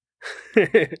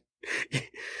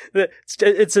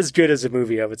it's as good as a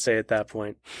movie, I would say at that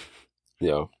point.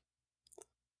 Yeah.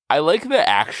 I like the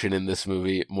action in this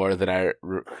movie more than I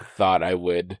thought I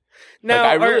would.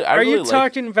 Now, like, are you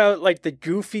talking about like the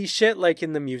goofy shit like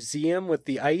in the museum with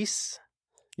the ice?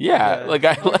 Yeah,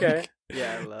 okay.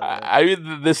 Yeah, I love it. I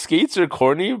mean, the skates are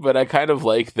corny, but I kind of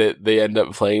like that they end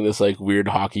up playing this like weird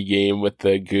hockey game with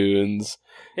the goons.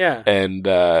 Yeah, and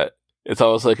It's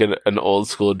almost like an old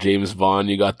school James Bond.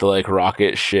 You got the like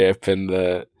rocket ship and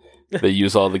they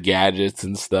use all the gadgets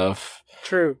and stuff.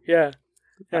 True. Yeah.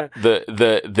 Yeah.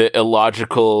 The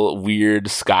illogical weird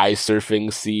sky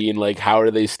surfing scene. Like, how are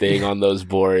they staying on those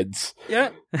boards? Yeah.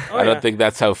 I don't think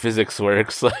that's how physics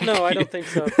works. Like, no, I don't think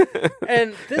so.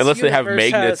 And this unless they have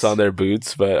universe magnets on their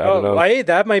boots, but I don't know. Hey,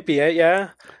 that might be it. Yeah.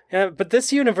 Yeah, but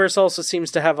this universe also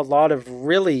seems to have a lot of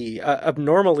really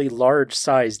abnormally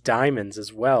large-sized diamonds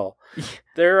as well.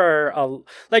 There are,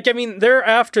 they're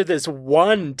after this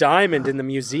one diamond in the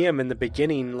museum in the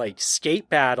beginning, like, skate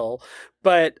battle,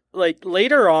 but, like,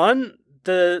 later on,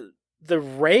 the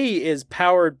ray is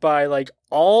powered by, like,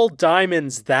 all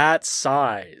diamonds that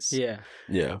size. Yeah.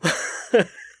 Yeah.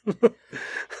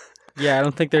 Yeah, I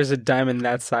don't think there's a diamond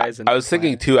that size. I was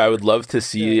thinking, too, I would love to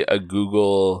see a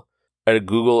Google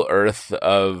Earth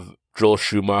of Joel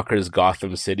Schumacher's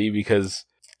Gotham City, because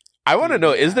I want to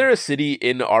know, is there a city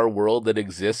in our world that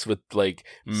exists with like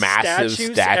massive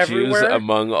statues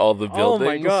among all the buildings?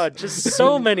 Oh my god, just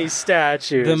so many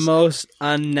statues. The most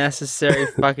unnecessary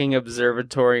fucking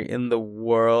observatory in the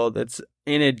world. It's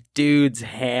in a dude's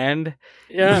hand.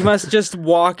 Yeah. You must just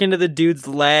walk into the dude's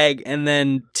leg and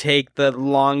then take the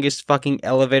longest fucking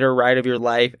elevator ride of your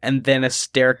life and then a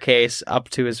staircase up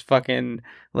to his fucking,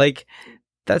 like,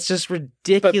 that's just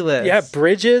ridiculous. But, yeah,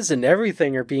 bridges and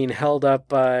everything are being held up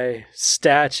by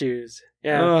statues.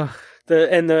 Yeah.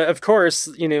 Of course,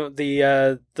 you know,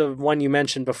 the one you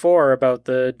mentioned before about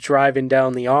the driving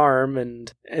down the arm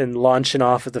and launching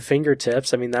off of the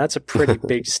fingertips. I mean, that's a pretty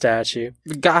big statue.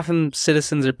 The Gotham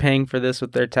citizens are paying for this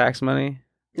with their tax money.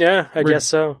 Yeah, I guess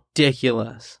so.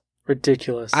 Ridiculous.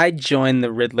 I'd join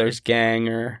the Riddler's gang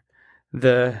or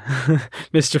the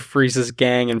Mr. Freeze's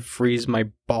gang and freeze my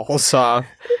balls off.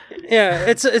 Yeah,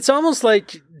 it's almost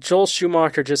like Joel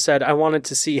Schumacher just said, I wanted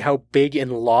to see how big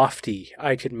and lofty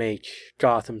I could make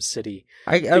Gotham City.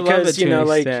 I love it to an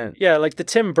extent. Yeah, like the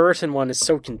Tim Burton one is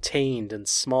so contained and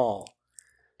small.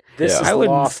 This is I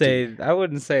wouldn't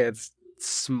say it's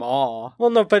small. Well,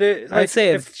 no, but I'd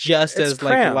say it's just as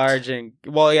cramped. Like large and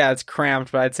it's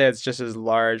cramped, but I'd say it's just as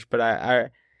large. But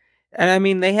I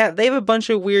mean they have a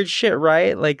bunch of weird shit,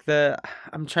 right? Like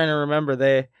I'm trying to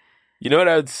remember You know what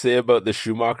I would say about the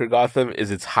Schumacher Gotham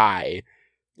is it's high.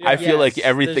 Yeah. I feel like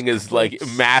everything is like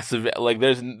massive. Like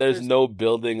there's no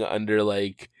building under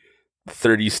like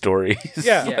 30 stories.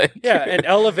 Yeah, and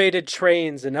elevated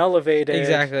trains and elevated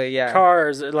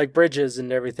cars, like bridges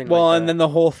and everything. Well, like that. And then the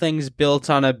whole thing's built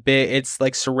on it's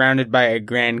like surrounded by a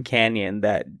Grand Canyon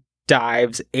that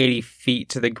dives 80 feet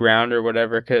to the ground or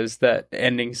whatever, because that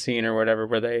ending scene or whatever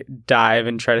where they dive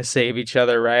and try to save each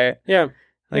other, right? Yeah.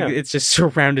 It's just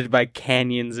surrounded by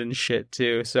canyons and shit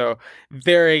too. So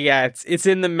it's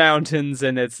in the mountains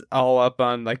and it's all up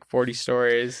on like 40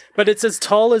 stories. But it's as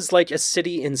tall as like a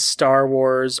city in Star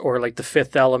Wars or like The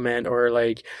Fifth Element or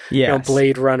like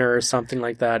Blade Runner or something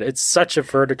like that. It's such a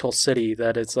vertical city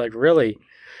that it's like really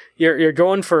you're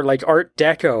going for like Art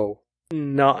Deco,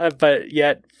 but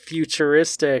yet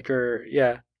futuristic or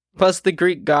Plus the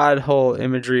Greek god whole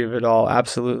imagery of it all.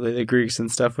 Absolutely. The Greeks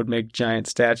and stuff would make giant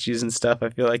statues and stuff. I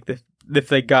feel like if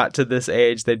they got to this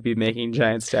age, they'd be making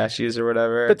giant statues or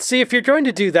whatever. But see, if you're going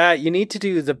to do that, you need to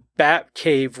do the Bat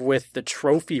Cave with the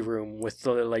trophy room with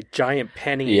the like giant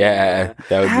penny. Yeah,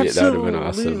 that would have been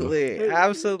awesome.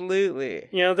 Absolutely.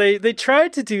 You know, they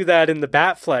tried to do that in the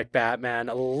Batfleck Batman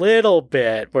a little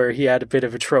bit, where he had a bit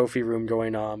of a trophy room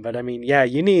going on. But I mean, yeah,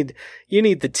 you need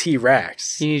the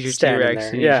T-Rex. You need your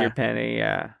T-Rex. You need your penny.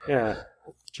 Yeah.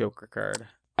 Joker card.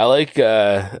 I like.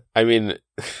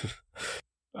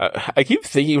 I keep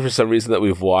thinking for some reason that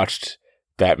we've watched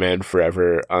Batman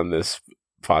Forever on this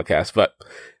podcast, but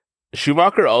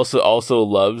Schumacher also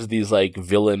loves these like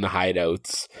villain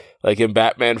hideouts. Like in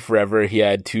Batman Forever, he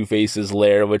had Two-Face's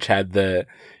lair, which had the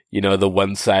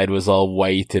one side was all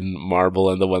white and marble,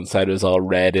 and the one side was all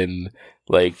red and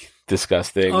like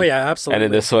disgusting. Oh yeah, absolutely. And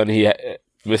in this one,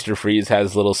 Mr. Freeze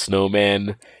has little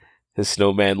snowman. His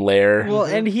snowman lair. Well,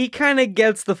 and he kind of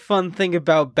gets the fun thing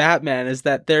about Batman is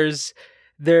that there's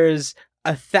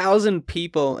 1,000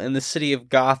 people in the city of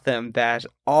Gotham that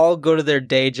all go to their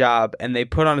day job and they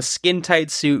put on a skin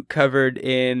tight suit covered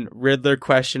in Riddler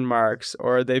question marks,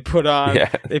 or they put on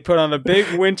a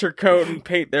big winter coat and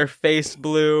paint their face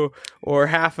blue, or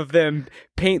half of them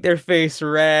paint their face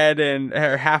red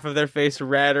or half of their face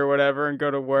red or whatever and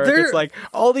go to work. It's like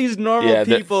all these normal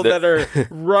people that are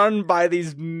run by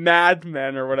these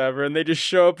madmen or whatever, and they just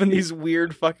show up in these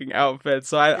weird fucking outfits.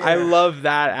 So I love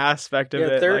that aspect of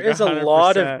it. There is 100%. A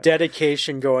lot of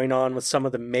dedication going on with some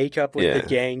of the makeup with the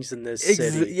gangs in this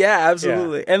city. Yeah,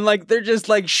 absolutely. And like they're just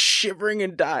like shivering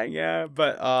and dying. Yeah,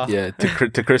 but yeah.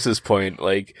 To Chris's point,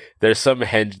 like there's some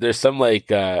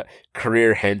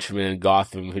career henchman in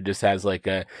Gotham who just has like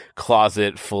a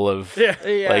closet full of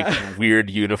like weird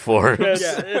uniforms.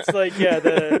 It's like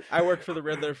I work for the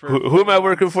Riddler for who am I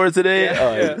working for today?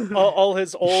 All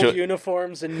his old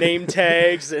uniforms and name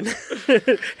tags and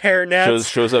hairnets.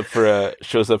 Shows up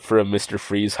for a Mr.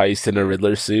 Freeze heist in a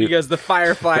Riddler suit. Because the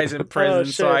Firefly's in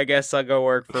prison, so I guess I'll go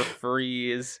work for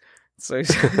Freeze. So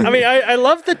I mean, I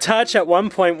love the touch at one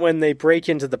point when they break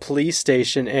into the police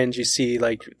station and you see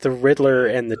like the Riddler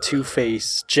and the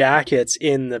Two-Face jackets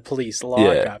in the police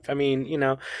lockup. I mean, you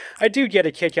know, I do get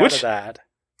a kick out of that.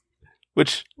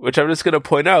 Which I'm just going to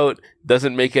point out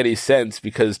doesn't make any sense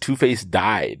because Two-Face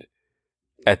died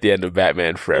at the end of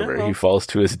Batman Forever. He falls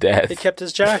to his death. They kept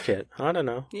his jacket. I don't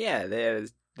know. Yeah, they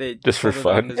just for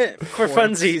fun. For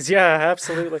funsies, yeah,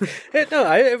 absolutely.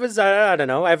 It was, I don't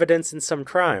know, evidence in some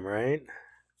crime, right?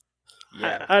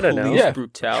 Yeah, I don't know. Yeah,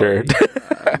 brutality.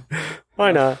 Sure.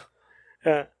 Why not?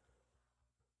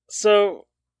 So...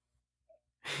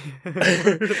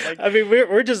 I mean,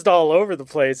 we're just all over the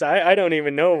place. I don't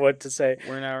even know what to say.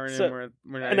 We're an hour in.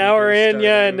 We're not an hour in,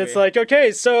 and it's like,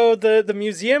 okay, so the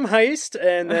museum heist,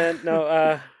 and then we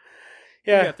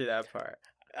got through that part.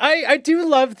 I do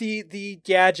love the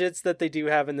gadgets that they do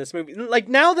have in this movie. Like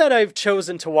now that I've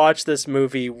chosen to watch this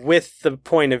movie with the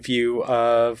point of view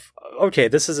of, okay,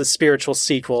 this is a spiritual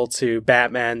sequel to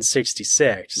Batman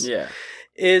 66. Yeah,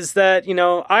 is that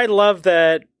I love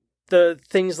that. The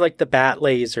things like the bat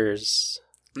lasers,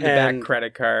 the bat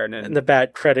credit card, and the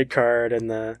bat credit card,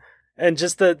 and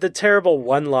just the terrible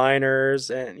one-liners,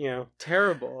 and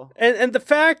terrible, and the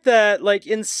fact that like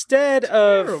instead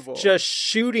of just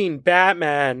shooting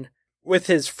Batman with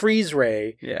his freeze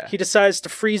ray, he decides to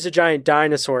freeze a giant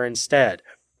dinosaur instead.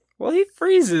 Well, he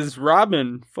freezes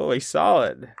Robin fully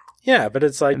solid. Yeah, but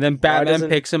it's like... And then Batman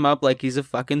picks him up like he's a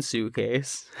fucking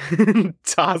suitcase.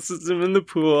 Tosses him in the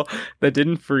pool that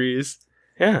didn't freeze.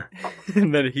 Yeah.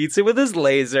 And then heats it with his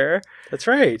laser. That's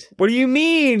right. What do you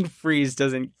mean Freeze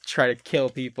doesn't try to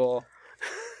kill people?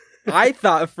 I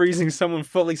thought freezing someone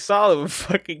fully solid would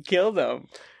fucking kill them.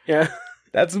 Yeah.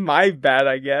 That's my bad,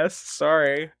 I guess.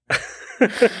 Sorry.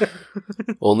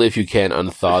 Only if you can't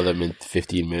unthaw them in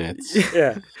 15 minutes.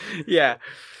 Yeah. Yeah.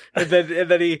 And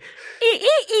then he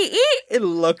it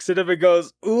looks at him and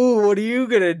goes, "Ooh, what are you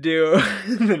gonna do?"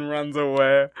 And then runs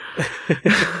away.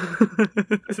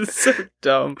 This is so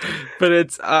dumb, but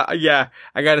it's I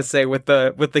gotta say with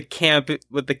the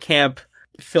camp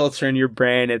filter in your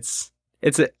brain,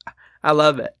 I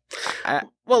love it.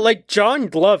 Well, like John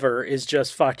Glover is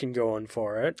just fucking going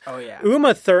for it. Oh yeah.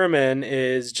 Uma Thurman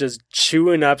is just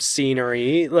chewing up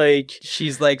scenery. Like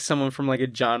she's like someone from like a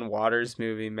John Waters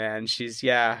movie, man.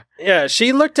 Yeah,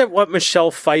 she looked at what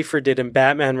Michelle Pfeiffer did in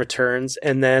Batman Returns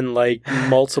and then like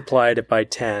multiplied it by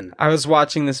 10. I was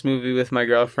watching this movie with my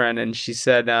girlfriend and she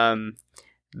said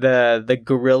the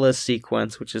gorilla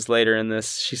sequence, which is later in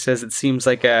this, she says it seems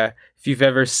like if you've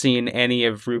ever seen any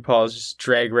of RuPaul's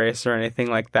Drag Race or anything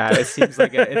like that, it seems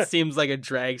like a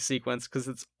drag sequence because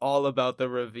it's all about the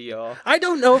reveal. I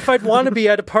don't know if I'd want to be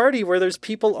at a party where there's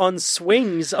people on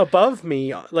swings above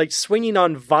me, like swinging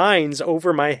on vines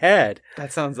over my head.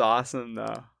 That sounds awesome,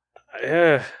 though.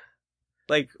 Yeah.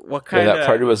 Like, what kind of... that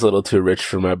party was a little too rich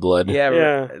for my blood.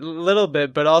 Yeah, a little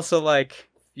bit, but also, like,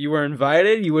 you were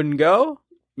invited, you wouldn't go?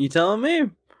 You telling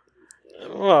me?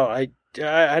 Well,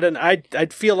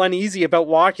 I'd feel uneasy about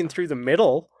walking through the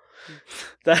middle.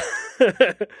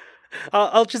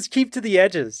 I'll just keep to the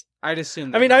edges. I'd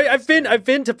assume. I mean, I've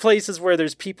been to places where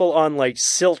there's people on like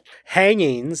silk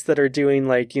hangings that are doing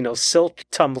like silk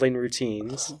tumbling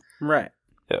routines. Right.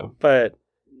 Yeah. But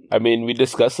I mean, we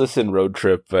discussed this in Road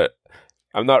Trip, but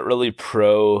I'm not really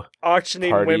pro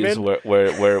auctioning parties women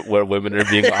where women are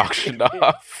being auctioned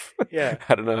off. Yeah.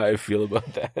 I don't know how I feel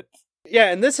about that.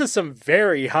 Yeah, and this is some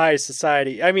very high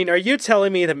society. I mean, are you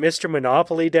telling me that Mr.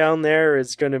 Monopoly down there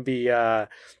is going to be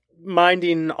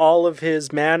minding all of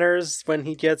his manners when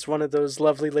he gets one of those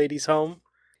lovely ladies home?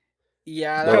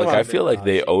 Yeah, no, I feel like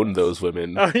they own those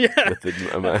women. Oh yeah,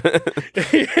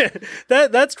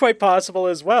 that's quite possible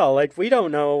as well. Like we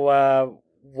don't know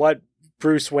what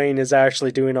Bruce Wayne is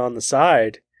actually doing on the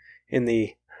side.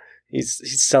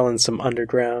 He's selling some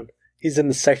underground. He's in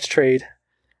the sex trade.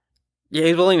 Yeah,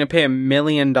 he's willing to pay $1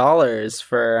 million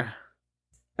for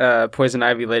Poison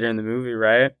Ivy later in the movie,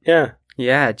 right? Yeah.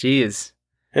 Yeah, geez.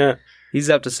 Yeah. He's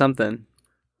up to something.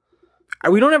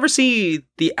 We don't ever see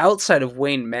the outside of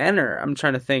Wayne Manor. I'm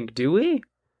trying to think, do we?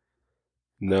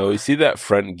 No, we see that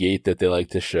front gate that they like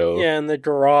to show. Yeah, in the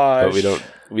garage. But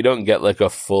we don't get like a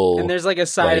full. And there's like a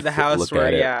side of the house look where,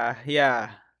 at it.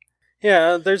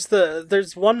 Yeah,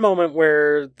 there's one moment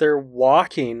where they're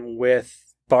walking with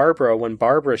Barbara when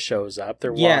Barbara shows up.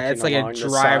 They're walking it's like a along the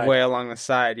driveway side. along the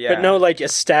side, yeah. But no like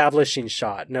establishing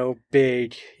shot, no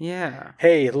big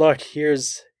hey, look,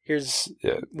 here's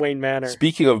Wayne Manor.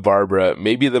 Speaking of Barbara,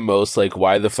 maybe the most like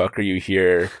why the fuck are you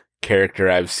here character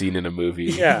I've seen in a movie.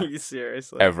 Yeah.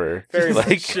 Seriously. Ever. Very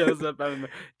like shows up out of the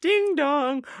ding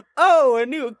dong. Oh, a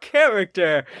new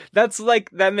character. That's like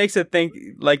that makes you think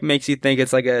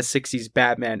it's like a 60s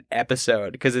Batman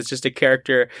episode because it's just a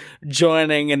character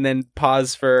joining and then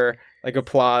pause for like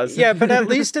applause. Yeah, but at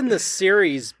least in the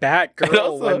series, Batgirl,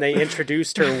 also, when they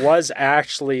introduced her, was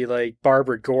actually like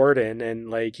Barbara Gordon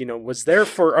and like, was there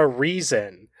for a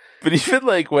reason. But even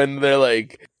like when they're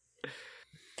like,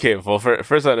 okay, well,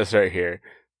 first I want to start here.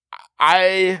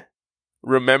 I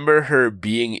remember her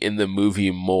being in the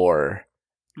movie more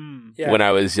when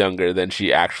I was younger than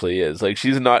she actually is. Like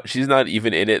she's not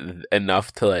even in it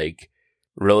enough to like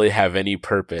really have any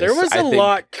purpose. There was a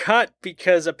lot cut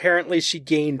because apparently she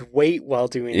gained weight while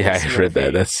doing this I heard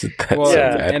movie. that. That's so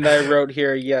bad. And I wrote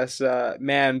here, yes,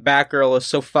 man, Batgirl is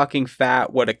so fucking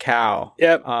fat. What a cow.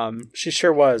 Yep. She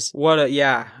sure was.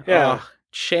 Yeah.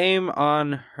 Shame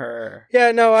on her.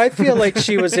 Yeah, no, I feel like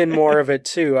she was in more of it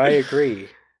too. I agree.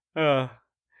 And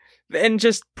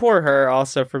just poor her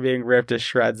also for being ripped to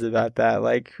shreds about that.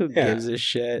 Like, who gives a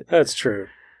shit? That's true.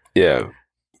 Yeah.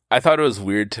 I thought it was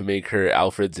weird to make her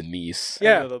Alfred's niece.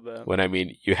 Yeah. A little bit. When I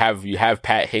mean, you have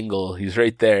Pat Hingle. He's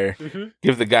right there. Mm-hmm.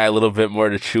 Give the guy a little bit more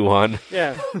to chew on.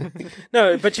 Yeah.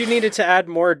 No, but you needed to add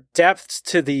more depth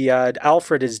to the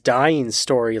Alfred is dying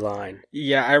storyline.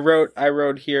 Yeah, I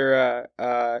wrote here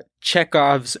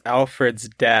Chekhov's Alfred's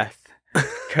death.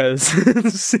 Because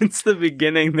since the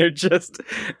beginning, they're just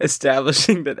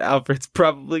establishing that Alfred's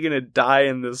probably going to die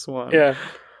in this one. Yeah.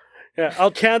 Yeah,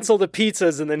 I'll cancel the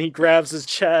pizzas, and then he grabs his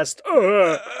chest. And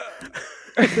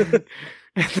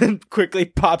then quickly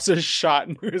pops a shot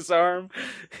into his arm.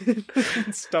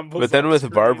 And stumbles. But then with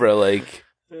screen. Barbara, like,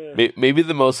 maybe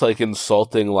the most like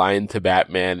insulting line to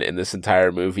Batman in this entire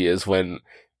movie is when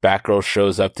Batgirl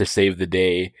shows up to save the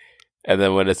day, and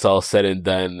then when it's all said and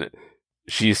done,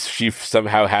 she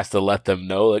somehow has to let them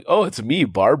know, like, oh, it's me,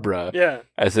 Barbara. Yeah.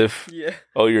 As if,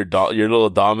 your little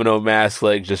domino mask,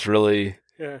 like, just really.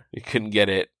 Yeah. You couldn't get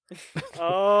it.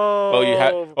 Oh.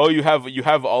 you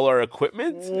have all our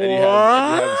equipment, what? And you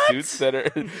have suits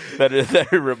that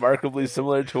are remarkably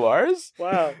similar to ours.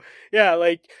 Wow. Yeah,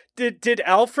 like did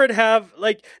Alfred have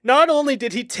like not only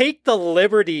did he take the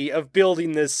liberty of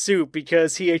building this suit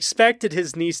because he expected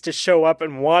his niece to show up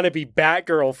and want to be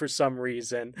Batgirl for some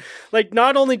reason. Like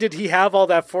not only did he have all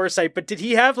that foresight, but did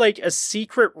he have like a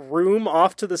secret room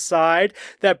off to the side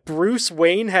that Bruce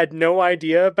Wayne had no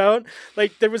idea about?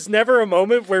 Like there was never a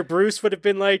moment where Bruce would have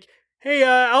been like, "Hey,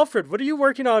 Alfred, what are you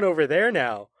working on over there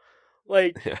now?"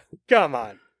 Like, come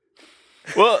on.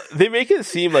 Well, they make it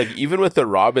seem like even with the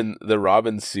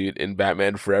Robin suit in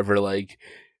Batman Forever, like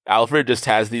Alfred just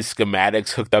has these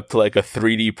schematics hooked up to like a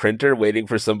 3D printer waiting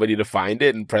for somebody to find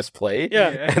it and press play.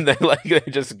 Yeah. And then like they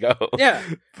just go. Yeah.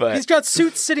 But he's got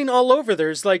suits sitting all over.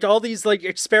 There's like all these like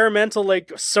experimental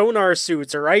like sonar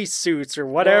suits or ice suits or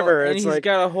whatever. Well, and it's he's like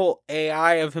got a whole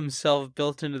AI of himself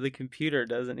built into the computer,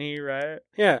 doesn't he? Right?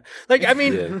 Yeah. Like, I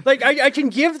mean, like I can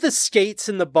give the skates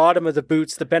in the bottom of the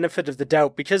boots the benefit of the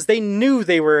doubt because they knew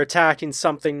they were attacking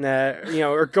something that,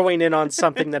 or going in on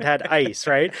something that had ice,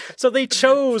 right? So they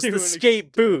chose the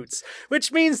skate boots,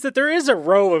 which means that there is a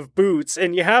row of boots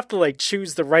and you have to like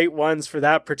choose the right ones for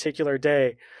that particular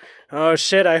day. Oh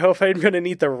shit, I hope I'm going to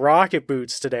need the rocket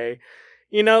boots today.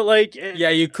 Yeah,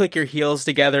 you click your heels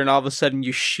together and all of a sudden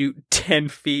you shoot 10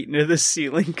 feet into the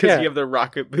ceiling because you have the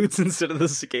rocket boots instead of the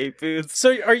skate boots.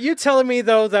 So are you telling me,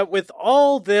 though, that with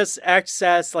all this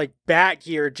excess, like, bat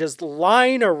gear just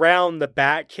lying around the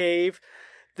Batcave,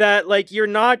 that, like, you're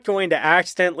not going to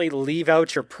accidentally leave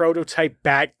out your prototype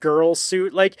Batgirl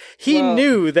suit? Like, he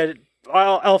knew that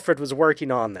Alfred was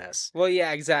working on this. Well,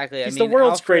 yeah, exactly. He's the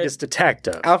world's greatest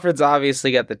detective. Alfred's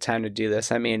obviously got the time to do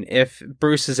this. I mean, if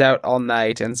Bruce is out all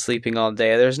night and sleeping all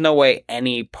day, there's no way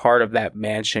any part of that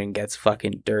mansion gets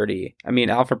fucking dirty. I mean,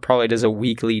 Alfred probably does a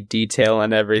weekly detail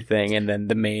on everything and then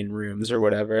the main rooms or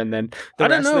whatever, and then the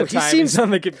rest of the time he's on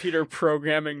the computer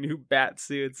programming new bat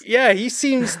suits. Yeah, he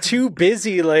seems too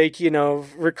busy, like,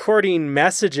 recording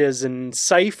messages and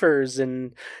ciphers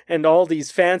and all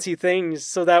these fancy things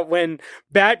so that when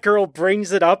Batgirl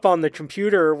brings it up on the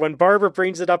computer, when Barbara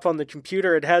brings it up on the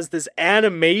computer, it has this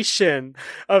animation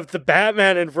of the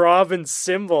Batman and Robin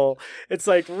symbol. It's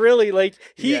like really like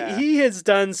he has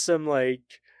done some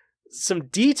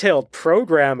detailed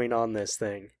programming on this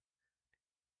thing.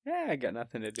 Yeah, I got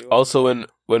nothing to do. Also,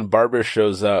 when Barbara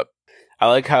shows up, I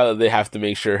like how they have to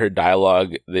make sure her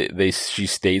dialogue, she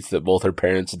states that both her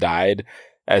parents died,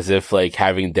 as if like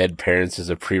having dead parents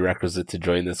is a prerequisite to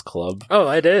join this club.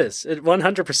 Oh, it is. It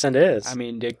 100% is. I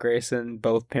mean, Dick Grayson,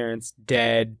 both parents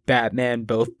dead. Batman,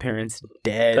 both parents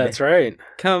dead. That's right.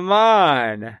 Come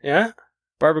on. Yeah?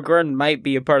 Barbara Gordon might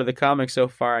be a part of the comic so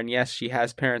far, and yes, she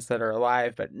has parents that are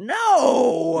alive, but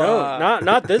no!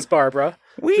 Not this Barbara.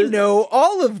 We know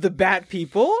all of the Bat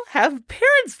people have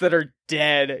parents that are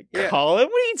dead. Yeah. Colin,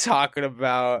 what are you talking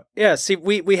about? Yeah, see,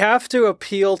 we have to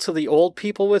appeal to the old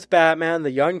people with Batman,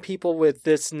 the young people with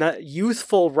this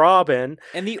youthful Robin,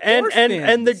 And the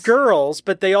and the girls,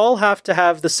 but they all have to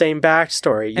have the same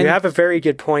backstory. You have a very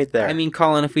good point there. I mean,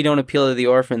 Colin, if we don't appeal to the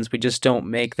orphans, we just don't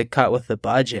make the cut with the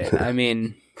budget. I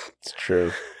mean... It's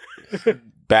true.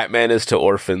 Batman is to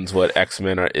orphans what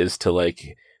X-Men is to,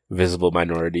 like, visible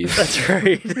minorities. That's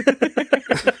right.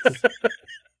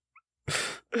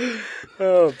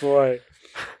 Oh, boy.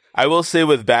 I will say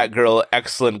with Batgirl,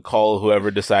 excellent call,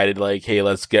 whoever decided, like, hey,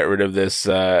 let's get rid of this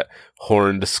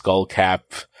horned skull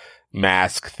cap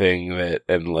mask thing,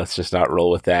 and let's just not roll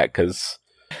with that, because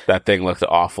that thing looked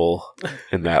awful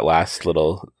in that last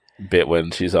little bit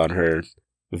when she's on her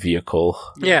vehicle.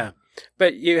 Yeah.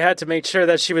 But you had to make sure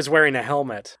that she was wearing a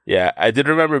helmet. Yeah, I did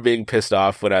remember being pissed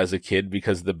off when I was a kid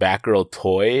because the Batgirl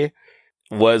toy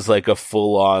was like a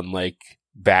full-on like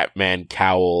Batman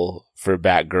cowl for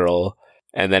Batgirl,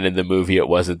 and then in the movie it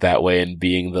wasn't that way. And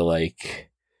being the like,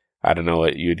 I don't know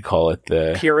what you'd call it,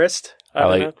 the purist.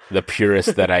 The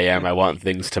purist that I am. I want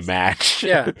things to match.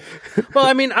 Yeah. Well,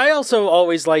 I mean, I also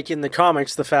always like in the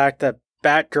comics the fact that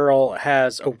Batgirl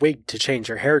has a wig to change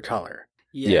her hair color.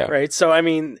 Yeah. Right. So, I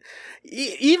mean,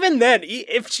 even then,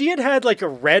 if she had like a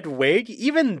red wig,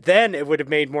 even then it would have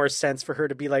made more sense for her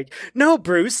to be like, no,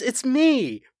 Bruce, it's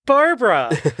me,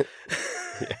 Barbara.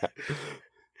 Yeah.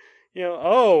 You know,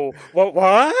 oh,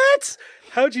 what?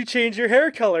 How'd you change your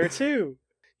hair color too?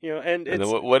 You know, and then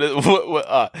it's...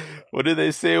 what do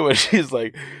they say when she's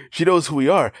like, she knows who we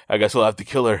are, I guess we'll have to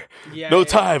kill her. Yeah, no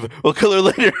time, we'll kill her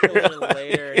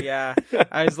later. Yeah.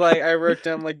 I was like, I wrote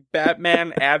down like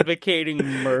Batman advocating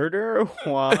murder.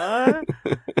 What?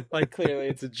 Like, clearly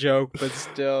it's a joke, but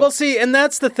still. Well, see, and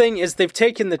that's the thing, is they've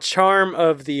taken the charm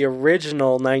of the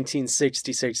original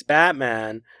 1966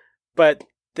 Batman, but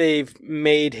they've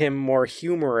made him more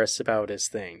humorous about his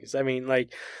things. I mean,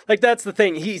 like that's the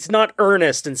thing. He's not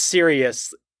earnest and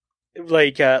serious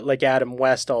like Adam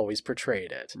West always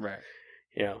portrayed it. Right.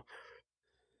 You know.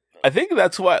 I think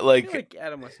that's why, like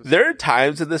Adam West was there are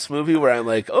times in this movie where I'm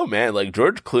like, oh man, like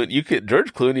George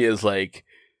Clooney is like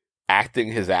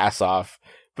acting his ass off.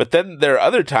 But then there are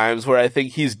other times where I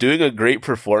think he's doing a great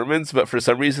performance, but for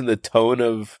some reason the tone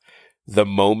of the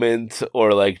moment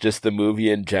or like just the movie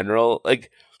in general,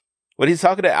 like when he's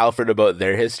talking to Alfred about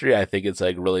their history, I think it's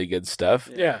like really good stuff.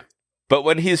 Yeah. But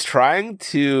when he's trying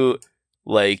to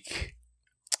like,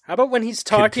 how about when he's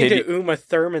talking to Uma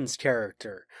Thurman's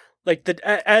character, like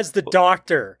as the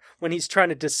doctor, when he's trying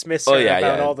to dismiss her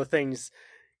about all the things,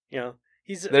 you know,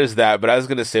 there's that. But I was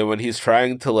gonna say when he's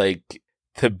trying to like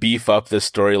to beef up the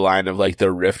storyline of like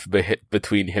the rift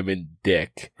between him and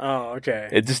Dick. Oh, okay.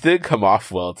 It just didn't come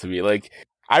off well to me. Like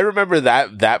I remember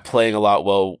that playing a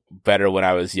lot better when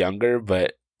I was younger,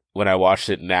 but when I watched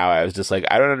it now, I was just like,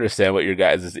 I don't understand what your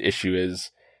guys' issue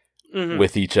is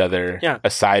with each other. Yeah.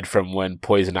 Aside from when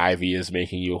Poison Ivy is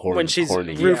making you horny. When she's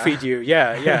roofied you.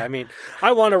 Yeah. I mean,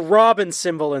 I want a Robin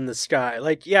symbol in the sky.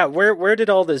 Like, yeah, where did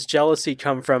all this jealousy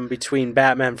come from between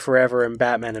Batman Forever and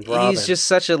Batman and Robin? He's just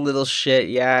such a little shit.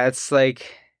 Yeah, it's like,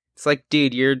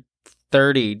 dude, you're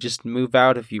 30. Just move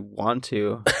out if you want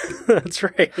to. That's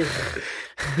right.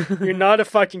 You're not a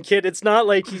fucking kid. It's not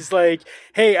like he's like,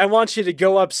 hey, I want you to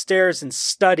go upstairs and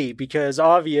study because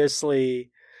obviously...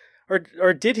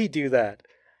 Or did he do that?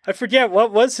 I forget,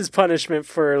 what was his punishment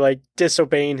for like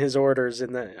disobeying his orders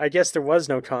in that? I guess there was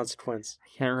no consequence.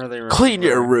 I can't really remember. Clean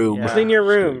your room. Yeah. Clean your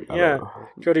room. Yeah.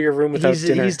 Go to your room without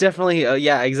dinner. He's definitely,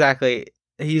 yeah, exactly.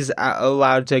 He's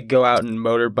allowed to go out and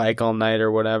motorbike all night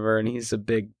or whatever, and he's a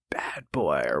big bad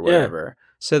boy or whatever. Yeah.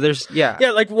 So there's, yeah.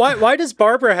 Yeah, like why does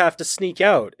Barbara have to sneak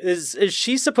out? Is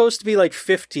she supposed to be like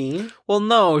 15? Well,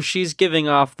 no, she's giving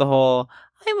off the whole,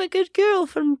 I'm a good girl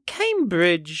from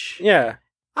Cambridge. Yeah.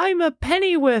 I'm a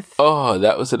Pennyworth. Oh,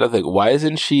 that was another thing. Why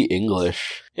isn't she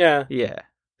English? Yeah. Yeah.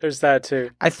 There's that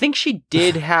too. I think she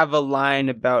did have a line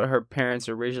about her parents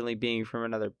originally being from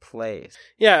another place.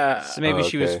 Yeah. So maybe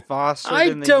she was fostered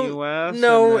in the don't U.S.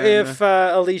 know and then- if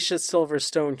Alicia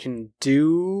Silverstone can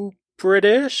do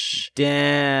British.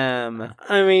 Damn.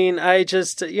 I mean, I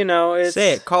just, it's...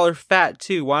 Say it. Call her fat,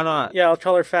 too. Why not? Yeah, I'll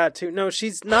call her fat, too. No,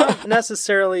 she's not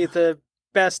necessarily the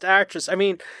best actress. I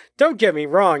mean, don't get me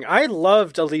wrong. I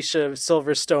loved Alicia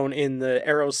Silverstone in the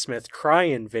Aerosmith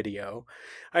Crying video.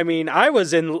 I mean, I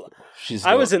was in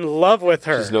love with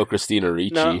her. She's no Christina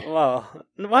Ricci. No, well,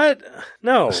 what?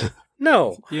 No.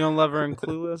 No. You don't love her in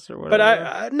Clueless or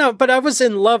whatever? But I was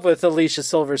in love with Alicia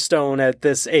Silverstone at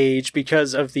this age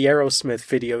because of the Aerosmith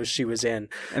videos she was in.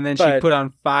 And then she put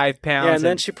on 5 pounds. Yeah, and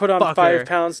then she put on 5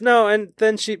 pounds. No, and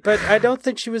then but I don't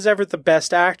think she was ever the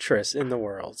best actress in the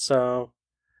world, so.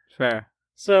 Fair.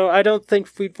 So I don't think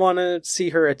we'd want to see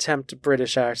her attempt a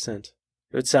British accent.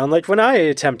 It would sound like when I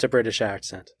attempt a British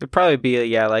accent. It'd probably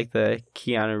be, like the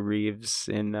Keanu Reeves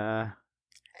in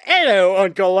Hello,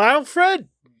 Uncle Alfred!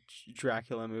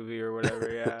 Dracula movie or whatever,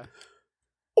 yeah.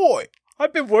 Oi,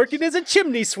 I've been working as a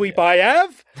chimney sweep, I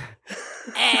have.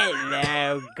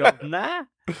 Hello, governor.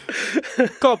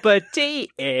 Cup of tea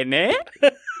in it.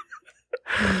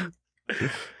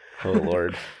 Oh,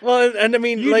 Lord. Well, and I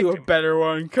mean, you do a better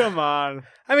one. Come on.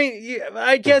 I mean,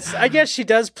 I guess she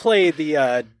does play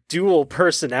the dual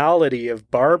personality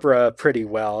of Barbara pretty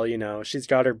well. She's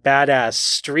got her badass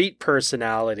street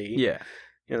personality. Yeah.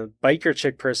 Biker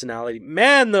chick personality.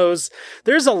 Man, there's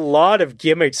a lot of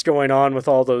gimmicks going on with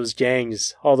all those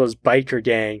gangs, all those biker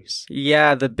gangs.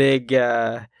 Yeah, the big.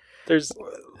 There's.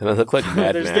 And they look like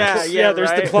Mad Max. Yeah. There's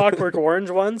the Clockwork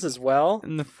Orange ones as well,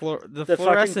 and the fucking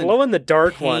fluorescent glow in the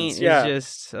dark ones. Yeah, is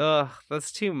just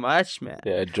that's too much, man.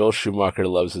 Yeah, Joel Schumacher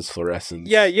loves his fluorescence.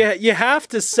 Yeah. You have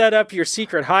to set up your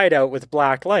secret hideout with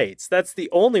black lights. That's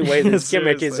the only way this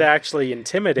gimmick is actually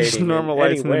intimidating. Just normal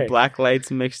lights and way. then black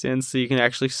lights mixed in, so you can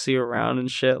actually see around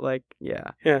and shit. Like,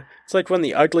 yeah. It's like when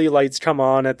the ugly lights come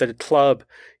on at the club.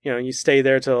 You stay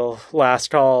there till last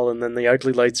call, and then the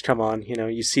ugly lights come on.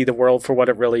 You see the world for what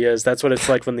it really is. That's what it's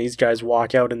like when these guys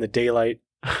walk out in the daylight.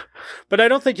 But I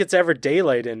don't think it's ever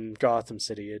daylight in Gotham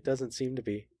City. It doesn't seem to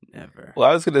be. Never. Well,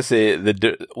 I was going to say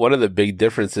one of the big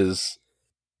differences,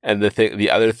 and the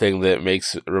other thing that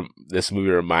makes this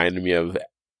movie remind me of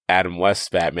Adam West's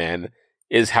Batman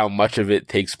is how much of it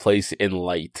takes place in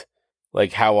light.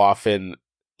 Like how often.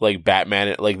 Like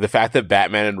Batman, like the fact that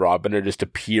Batman and Robin are just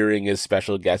appearing as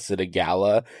special guests at a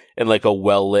gala and like a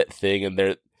well-lit thing, and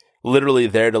they're literally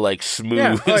there to like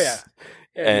smooth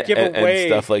and give away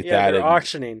and stuff like that. And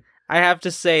auctioning. I have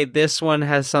to say, this one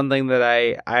has something that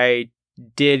I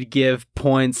did give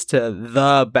points to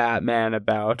the Batman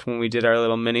about when we did our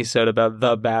little mini-sode about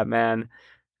the Batman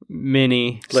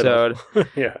mini-sode.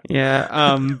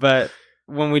 Yeah. But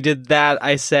when we did that,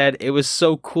 I said it was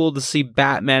so cool to see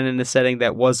Batman in a setting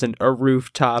that wasn't a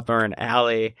rooftop or an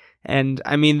alley. And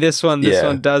I mean, this one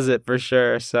does it for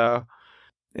sure. So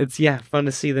it's, fun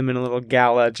to see them in a little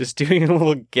gala, just doing a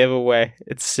little giveaway.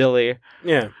 It's silly.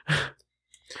 Yeah.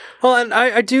 Well, and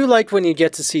I do like when you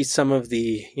get to see some of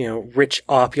the, rich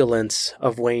opulence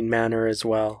of Wayne Manor as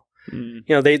well.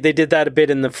 Mm. They did that a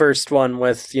bit in the first one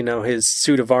with, his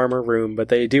suit of armor room, but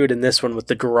they do it in this one with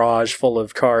the garage full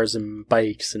of cars and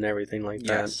bikes and everything like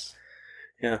that. Yes.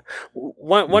 Yeah.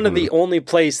 One of the only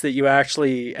place that you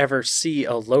actually ever see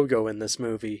a logo in this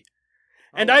movie.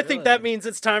 And I think that means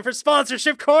it's time for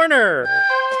Sponsorship Corner!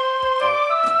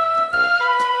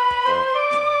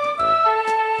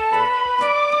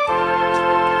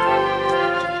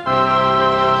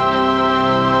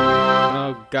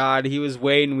 God, he was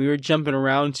waiting. We were jumping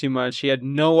around too much. He had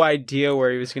no idea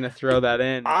where he was going to throw that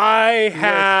in. I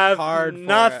have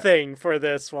nothing for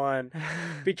this one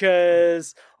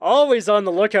because always on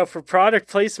the lookout for product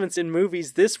placements in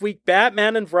movies. This week,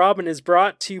 Batman and Robin is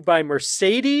brought to you by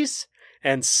Mercedes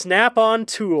and Snap-on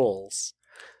Tools.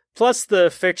 Plus the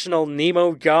fictional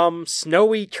Nemo Gum,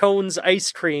 Snowy Cones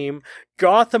Ice Cream,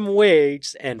 Gotham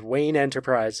Wigs, and Wayne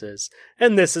Enterprises.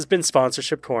 And this has been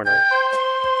Sponsorship Corner.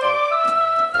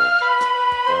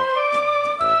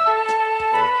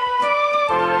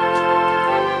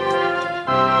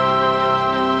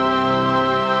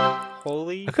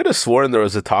 I could have sworn there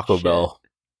was a Taco Bell.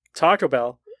 Taco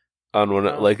Bell? On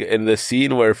one, like in the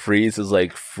scene where Freeze is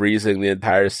like freezing the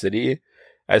entire city.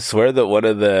 I swear that one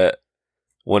of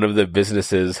the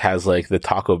businesses has like the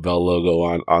Taco Bell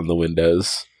logo on the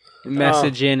windows.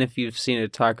 Message in if you've seen a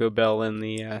Taco Bell in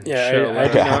the show. I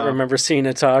do not remember seeing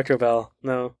a Taco Bell.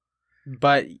 No.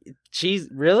 But, geez,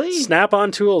 really?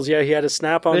 Snap-on tools. Yeah, he had a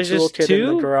Snap-on There's tool just kit in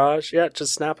the two? garage. Yeah,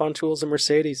 just Snap-on tools and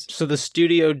Mercedes. So the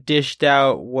studio dished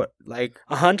out what, like,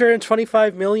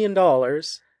 $125 million.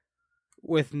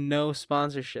 with no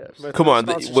sponsorships. With Come no on,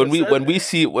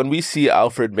 sponsorships. when we see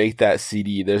Alfred make that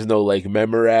CD, there's no like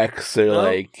Memorex or No.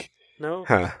 like, No.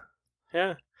 huh?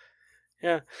 Yeah.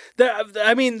 Yeah.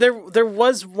 There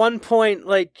was one point,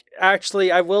 like,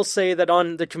 actually, I will say that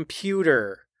on the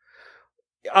computer,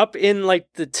 up in like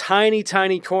the tiny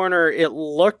corner, it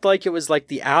looked like it was like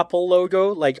the Apple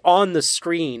logo, like on the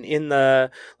screen in the,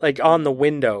 like on the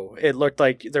window. It looked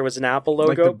like there was an Apple Like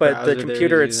logo, the but the browser they were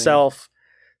computer using. itself,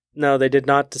 no, they did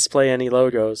not display any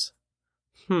logos.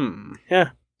 Yeah.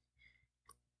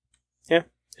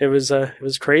 It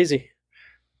was crazy.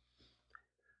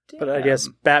 But I guess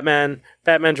Batman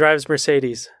drives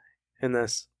Mercedes in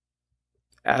this.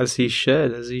 As he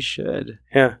should.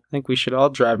 Yeah. I think we should all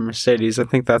drive Mercedes. I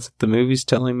think that's what the movie's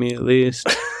telling me, at least.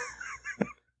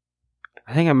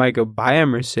 I think I might go buy a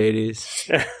Mercedes.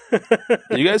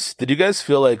 Did you guys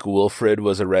feel like Wilfred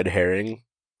was a red herring?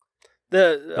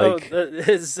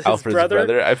 His Alfred's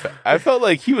brother. I felt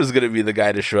like he was going to be the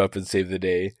guy to show up and save the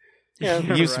day. Yeah,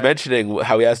 He keeps right. mentioning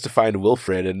how he has to find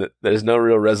Wilfred, and there's no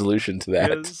real resolution to that.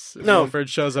 Because No. Wilfred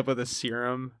shows up with a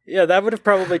serum. Yeah, that would have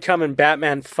probably come in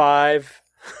Batman 5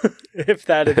 if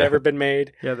that had ever been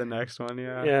made. Yeah, the next one,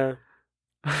 yeah.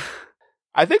 Yeah.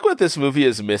 I think what this movie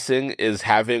is missing is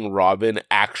having Robin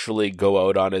actually go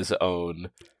out on his own.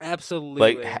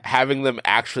 Absolutely. Like having them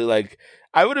actually like,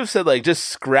 I would have said like just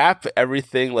scrap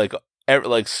everything, like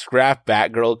scrap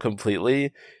Batgirl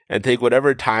completely and take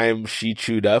whatever time she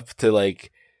chewed up to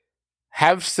like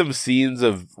have some scenes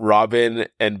of Robin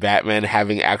and Batman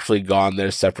having actually gone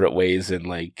their separate ways and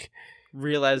like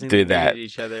realizing do they that. needed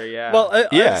each other, yeah. Well,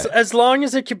 Yeah. as long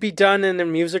as it could be done in a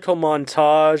musical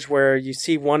montage where you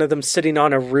see one of them sitting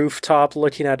on a rooftop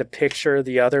looking at a picture of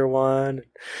the other one.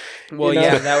 Well, you know?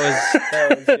 yeah,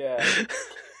 that was yeah.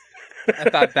 I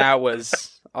thought that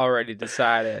was already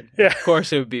decided. Yeah. Of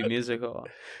course it would be musical.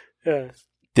 Yeah.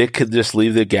 Dick could just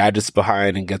leave the gadgets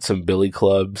behind and get some billy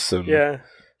clubs, some Yeah.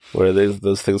 what are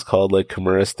those things called, like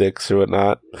Chimera sticks or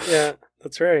whatnot? Yeah.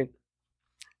 That's right.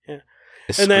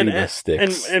 And then Escrima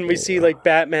sticks. and we see like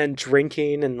Batman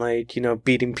drinking and like, you know,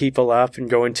 beating people up and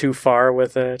going too far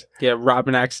with it. Yeah,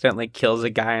 Robin accidentally kills a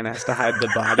guy and has to hide the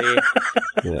body.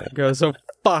 Yeah. Goes, oh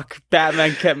fuck,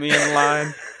 Batman kept me in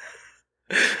line.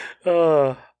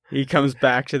 Oh, He comes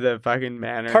back to the fucking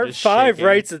manor. Part just 5 shaking.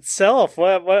 writes itself.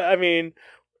 What I mean,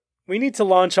 we need to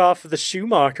launch off of the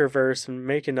Schumacher verse and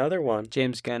make another one.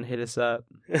 James Gunn hit us up.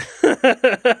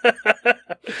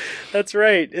 That's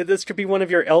right. This could be one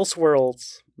of your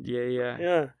Elseworlds. Yeah.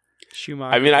 Yeah.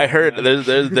 Schumacher. I mean, I heard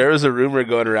Yeah. there was a rumor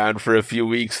going around for a few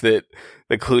weeks that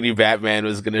the Clooney Batman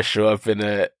was going to show up in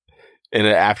an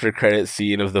after credit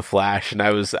scene of the Flash, and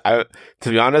to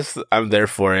be honest, I'm there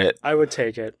for it. I would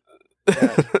take it.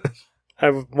 Yeah. I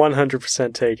would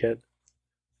 100% take it.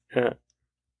 Yeah.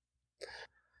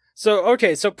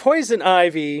 So poison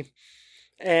ivy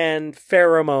and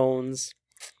pheromones.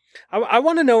 I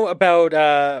want to know about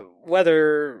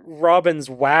whether Robin's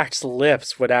waxed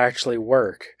lips would actually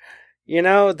work. You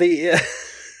know,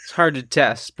 It's hard to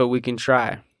test, but we can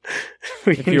try.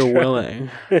 we If can you're try- willing.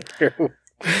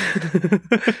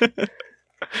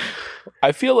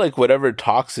 I feel like whatever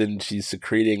toxin she's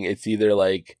secreting, it's either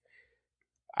like,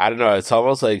 I don't know, it's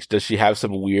almost like, does she have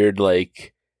some weird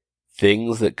like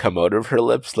things that come out of her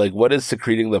lips? Like, what is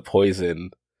secreting the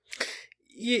poison?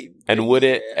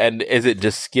 And is it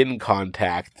just skin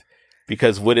contact?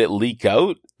 Because would it leak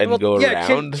out and go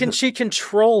around? Can she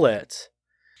control it?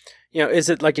 You know, is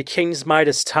it like a King's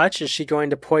Midas touch? Is she going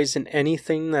to poison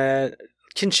anything that...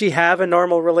 Can she have a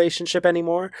normal relationship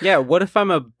anymore? Yeah, what if I'm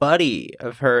a buddy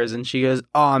of hers and she goes,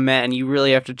 "Oh man, you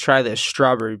really have to try this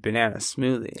strawberry banana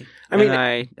smoothie." I mean,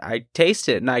 I taste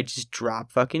it and I just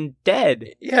drop fucking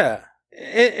dead. Yeah.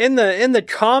 In the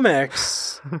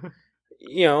comics,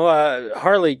 you know,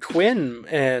 Harley Quinn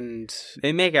and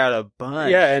They make out a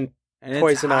bunch. and and it's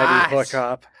Poison Ivy hot. hook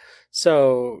up.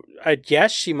 So I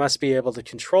guess she must be able to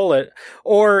control it.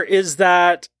 Or is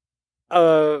that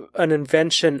an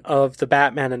invention of the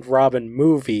Batman and Robin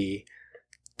movie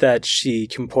that she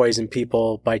can poison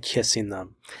people by kissing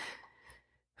them?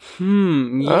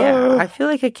 Yeah, I feel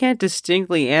like I can't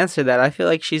distinctly answer that. I feel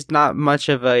like she's not much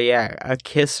of a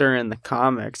kisser in the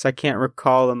comics. I can't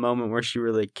recall a moment where she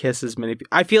really kisses many people.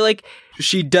 I feel like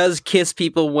she does kiss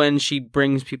people when she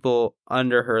brings people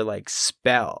under her like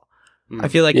spell. I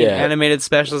feel like in animated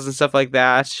specials and stuff like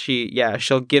that,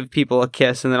 she'll give people a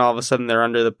kiss and then all of a sudden they're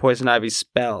under the Poison Ivy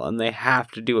spell and they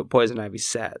have to do what Poison Ivy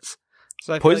says.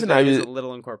 So I feel Poison like that Ivy is a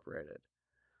little incorporated.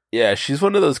 Yeah, she's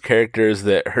one of those characters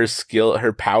that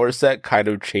her power set kind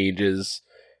of changes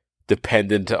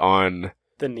dependent on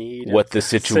The need what of the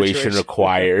situation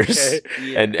requires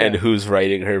Okay. and who's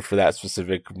writing her for that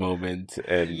specific moment.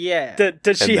 And Yeah.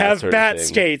 Does she and that have sort of bat thing.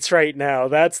 skates right now?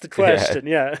 That's the question.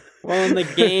 Yeah. Well, in the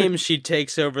game, she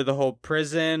takes over the whole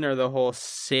prison or the whole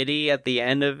city at the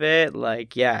end of it.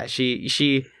 Like, yeah,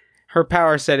 her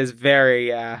power set is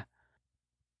very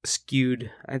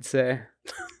skewed, I'd say.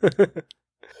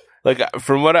 like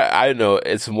from what I know,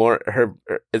 it's more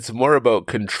about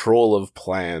control of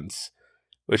plants,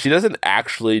 but she doesn't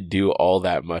actually do all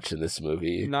that much in this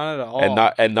movie. Not at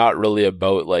all. And not really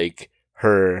about like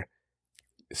her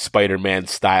Spider-Man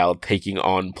style taking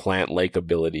on plant-like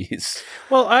abilities.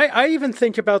 Well, I even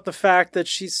think about the fact that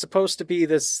she's supposed to be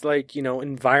this, like,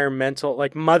 environmental,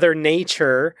 like Mother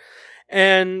Nature,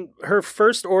 and her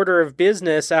first order of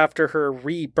business after her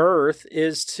rebirth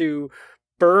is to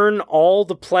burn all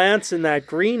the plants in that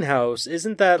greenhouse.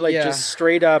 Isn't that just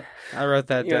straight up? I wrote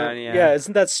that down. Yeah. Yeah.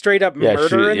 Isn't that straight up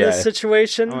murder in this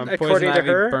situation? According Poison to Ivy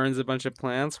her, burns a bunch of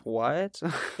plants. What?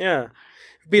 Yeah.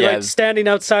 Be like standing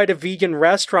outside a vegan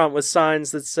restaurant with signs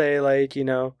that say, like,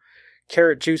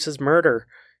 carrot juice is murder,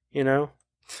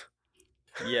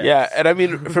 Yes. Yeah, and I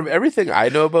mean, from everything I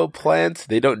know about plants,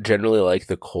 they don't generally like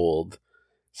the cold.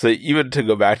 So even to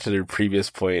go back to their previous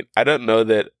point, I don't know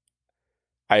that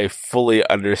I fully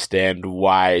understand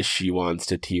why she wants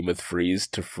to team with Freeze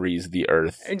to freeze the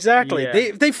Earth. Exactly.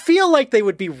 Yeah. They feel like they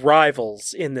would be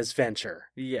rivals in this venture.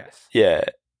 Yes. Yeah.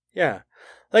 Yeah.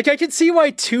 Like, I can see why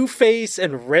Two-Face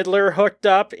and Riddler hooked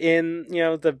up in,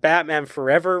 the Batman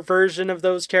Forever version of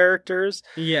those characters.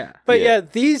 Yeah.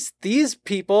 But these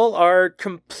people are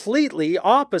completely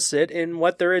opposite in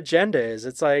what their agenda is.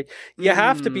 It's like, you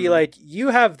have to be like, you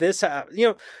have this,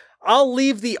 I'll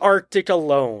leave the Arctic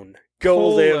alone. Go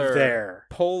live there.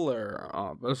 Polar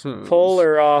opposites.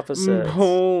 Polar opposites.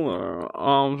 Polar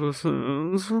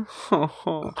opposites.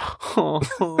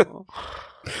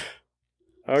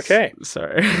 Okay.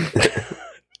 Sorry.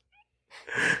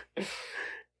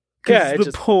 Yeah,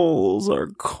 the poles are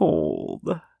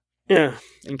cold. Yeah.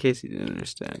 In case you didn't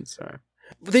understand, sorry.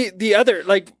 The other,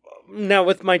 like, now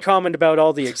with my comment about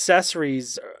all the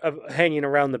accessories hanging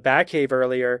around the Batcave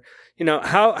earlier,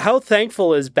 how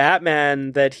thankful is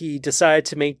Batman that he decided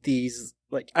to make these,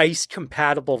 like, ice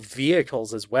compatible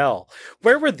vehicles as well?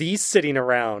 Where were these sitting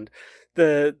around?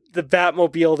 The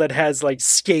Batmobile that has, like,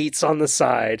 skates on the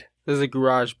side. There's a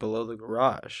garage below the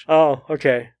garage. Oh,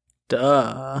 okay.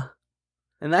 Duh.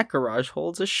 And that garage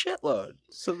holds a shitload.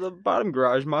 So the bottom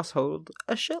garage must hold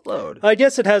a shitload. I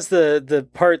guess it has the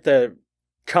part that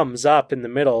comes up in the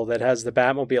middle that has the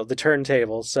Batmobile, the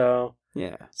turntable. So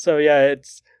yeah. So yeah,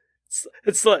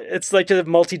 it's like a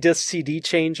multi-disc CD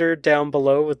changer down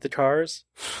below with the cars.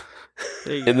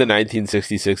 In the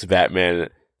 1966 Batman,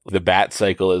 the Bat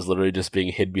Cycle is literally just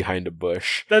being hid behind a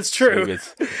bush. That's true.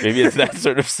 So maybe it's that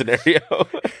sort of scenario.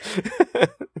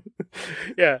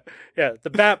 Yeah.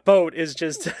 The Bat boat is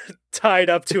just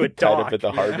tied up to a dock, tied up at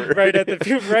the harbor, right at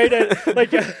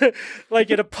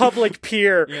like at a public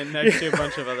pier, next to a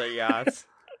bunch of other yachts.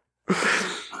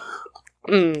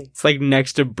 Mm. It's like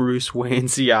next to Bruce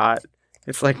Wayne's yacht.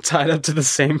 It's like tied up to the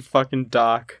same fucking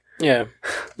dock. Yeah.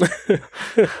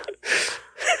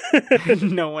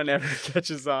 No one ever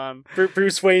catches on.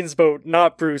 Bruce Wayne's boat,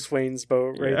 not Bruce Wayne's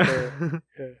boat, right there.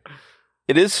 Yeah.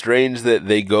 It is strange that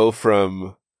they go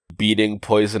from beating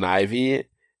Poison Ivy,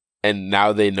 and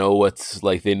now they know what's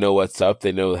up.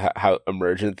 They know how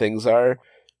emergent things are,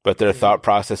 but their thought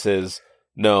process is,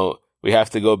 no, we have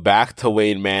to go back to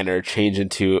Wayne Manor, change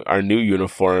into our new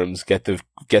uniforms, get the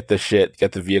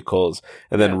vehicles,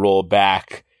 and then roll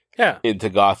back. Yeah. Into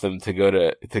Gotham to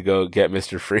go get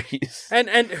Mr. Freeze. And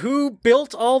who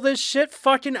built all this shit?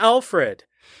 Fucking Alfred.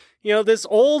 This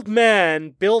old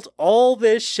man built all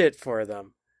this shit for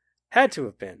them. Had to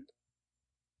have been.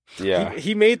 Yeah.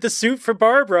 He made the suit for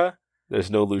Barbara.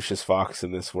 There's no Lucius Fox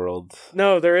in this world.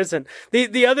 No, there isn't.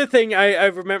 The other thing I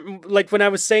remember, like when I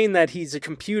was saying that he's a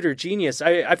computer genius,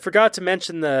 I forgot to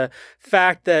mention the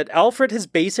fact that Alfred has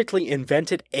basically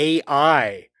invented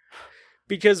AI.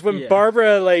 Because when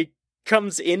Barbara, like,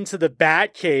 comes into the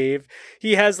Batcave,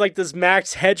 he has, like, this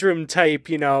Max Headroom type,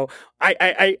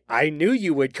 I knew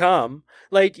you would come.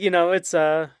 Like, it's,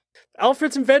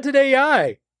 Alfred's invented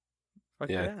AI.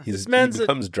 Yeah, he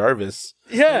becomes Jarvis.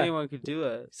 Yeah. Anyone could do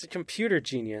it. He's a computer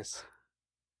genius.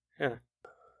 Yeah.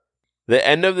 The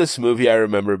end of this movie, I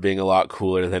remember being a lot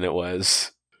cooler than it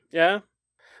was. Yeah?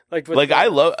 I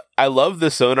love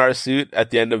the sonar suit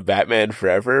at the end of Batman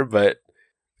Forever, but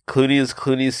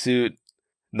Clooney's suit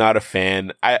not a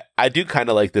fan. I do kind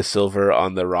of like the silver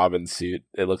on the Robin suit.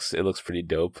 It looks pretty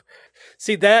dope.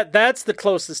 See, that's the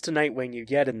closest to Nightwing you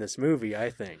get in this movie, I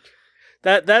think.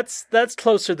 That's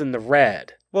closer than the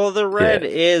red. Well, the red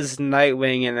is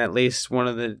Nightwing, and at least one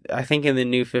of the... I think in the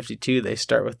New 52, they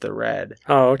start with the red.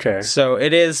 Oh, okay. So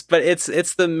it is, but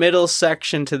it's the middle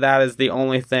section to that is the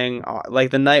only thing.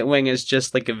 Like, the Nightwing is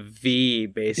just like a V,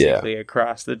 basically,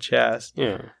 across the chest.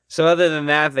 Yeah. So other than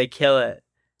that, they kill it.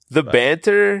 The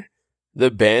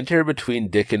banter between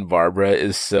Dick and Barbara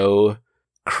is so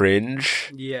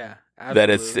cringe Yeah, that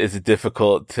it's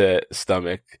difficult to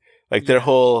stomach. Like, their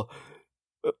whole...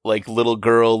 like little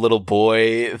girl, little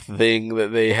boy thing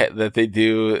that they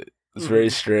do is very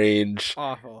strange.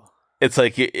 Awful. It's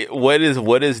like, what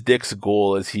is Dick's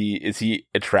goal? Is he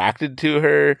attracted to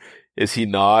her? Is he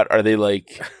not? Are they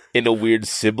like in a weird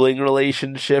sibling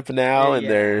relationship now in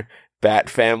their Bat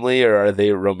family, or are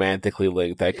they romantically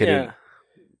linked? I couldn't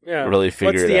really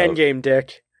figure it out. What's the end game,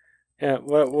 Dick? Yeah,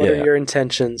 what are your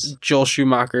intentions? Joel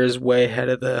Schumacher is way ahead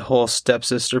of the whole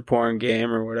stepsister porn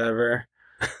game or whatever.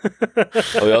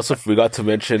 We forgot to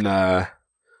mention the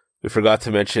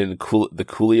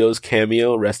Coolio's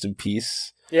cameo. Rest in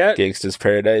peace. Yeah, Gangsta's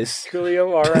Paradise.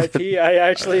 Coolio, R.I.P.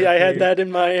 I had that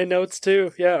in my notes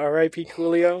too. Yeah, R.I.P.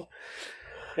 Coolio.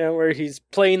 Yeah, where he's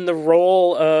playing the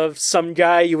role of some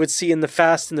guy you would see in the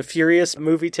Fast and the Furious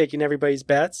movie, taking everybody's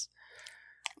bets.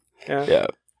 Yeah.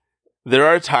 There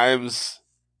are times.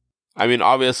 I mean,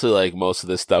 obviously, like most of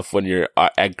this stuff, when you're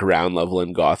at ground level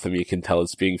in Gotham, you can tell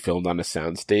it's being filmed on a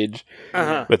soundstage.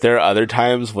 Uh-huh. But there are other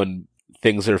times when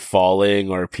things are falling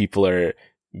or people are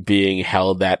being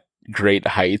held at great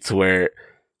heights where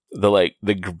the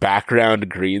background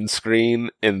green screen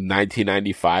in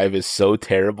 1995 is so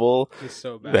terrible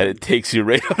that it takes you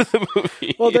right out of the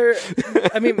movie.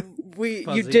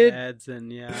 Well, you did. Heads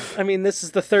and, I mean, this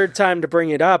is the third time to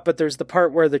bring it up, but there's the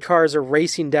part where the cars are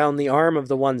racing down the arm of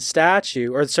the one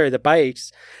statue, the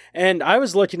bikes, and I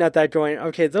was looking at that going,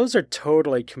 okay, those are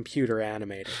totally computer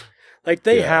animated. Like,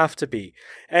 they have to be.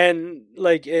 And,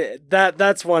 like,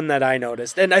 that's one that I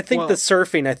noticed. And I think some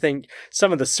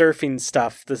of the surfing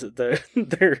stuff,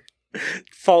 they're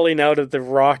falling out of the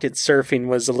rocket surfing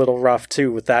was a little rough,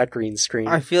 too, with that green screen.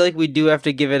 I feel like we do have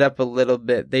to give it up a little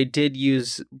bit. They did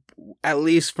use, at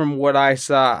least from what I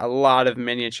saw, a lot of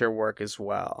miniature work as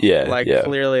well.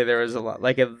 Clearly there was a lot,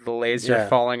 like the laser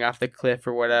falling off the cliff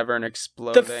or whatever and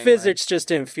exploding. The physics just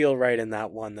didn't feel right in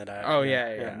that one that I... Oh,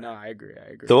 yeah. No, I agree.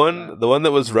 The one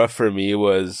that was rough for me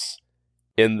was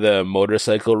in the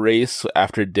motorcycle race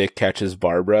after Dick catches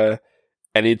Barbara.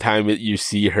 Anytime you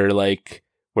see her, like,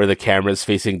 where the camera's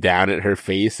facing down at her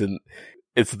face and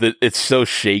it's so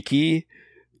shaky,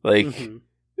 like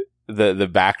the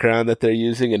background that they're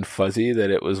using and fuzzy,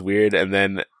 that it was weird. And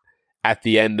then at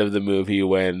the end of the movie,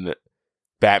 when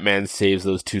Batman saves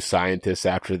those two scientists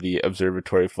after the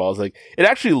observatory falls, like, it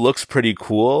actually looks pretty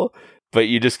cool, but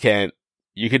you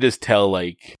could just tell,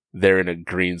 like, they're in a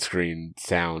green screen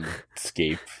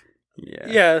soundscape.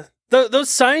 Yeah. Those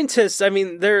scientists, I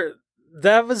mean,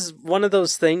 that was one of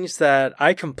those things that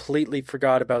I completely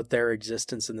forgot about their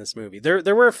existence in this movie.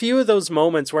 There were a few of those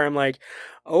moments where I'm like,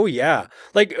 oh yeah.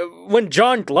 Like, when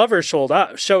John Glover showed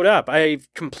up, I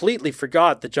completely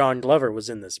forgot that John Glover was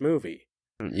in this movie.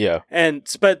 Yeah.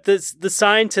 But the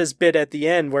scientist bit at the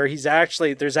end where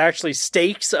there's actually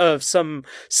stakes of some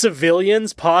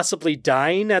civilians possibly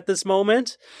dying at this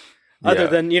moment, other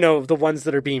than, the ones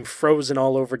that are being frozen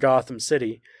all over Gotham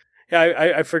City.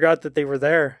 Yeah, I forgot that they were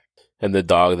there. And the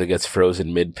dog that gets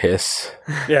frozen mid-piss.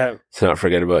 Yeah. Let's not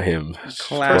forget about him.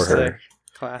 Classic.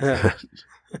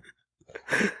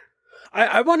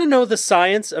 I want to know the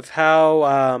science of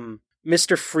how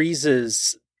Mr.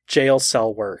 Freeze's jail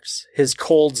cell works. His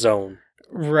cold zone.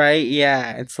 Right,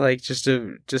 yeah. It's like just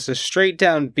a straight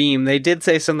down beam. They did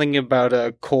say something about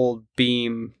a cold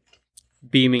beam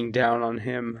beaming down on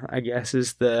him, I guess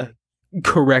is the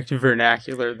correct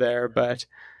vernacular there, but...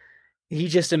 He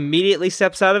just immediately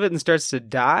steps out of it and starts to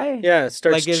die? Yeah, it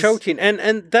starts choking. And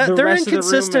that they're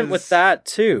inconsistent with that,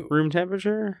 too. Room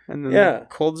temperature? And then the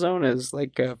cold zone is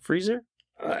like a freezer?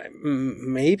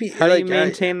 Maybe. How do you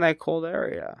maintain that cold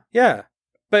area? Yeah.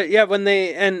 But yeah,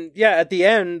 at the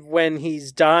end, when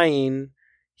he's dying,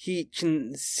 he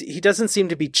doesn't seem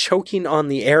to be choking on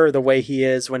the air the way he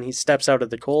is when he steps out of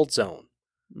the cold zone.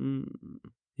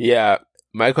 Yeah.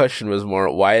 My question was more,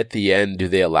 why at the end do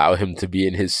they allow him to be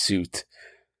in his suit?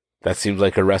 That seems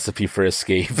like a recipe for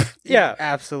escape. Yeah.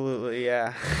 Absolutely,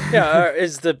 yeah. Yeah,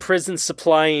 is the prison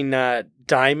supplying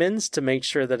diamonds to make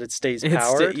sure that it stays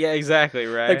powered? Yeah, exactly,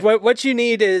 right. Like, what you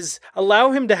need is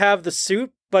allow him to have the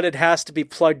suit, but it has to be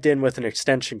plugged in with an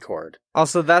extension cord.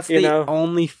 Also, that's You the know?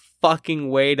 only fucking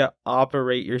way to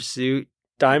operate your suit.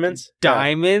 Diamonds?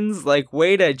 Diamonds? Like,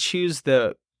 way to choose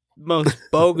the most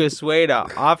bogus way to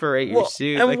operate your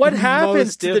suit. And like, what the happens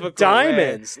most to the difficult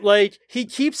diamonds? Like, he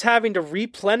keeps having to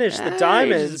replenish way. the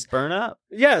diamonds. Just burn up.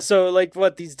 Yeah, so like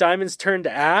what, these diamonds turn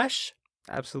to ash?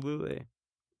 Absolutely.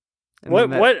 And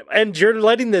What and you're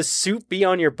letting this suit be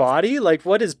on your body? Like,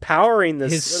 what is powering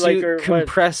this? His like, suit or what?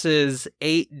 compresses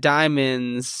 8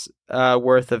 diamonds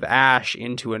worth of ash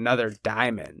into another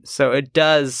diamond. So it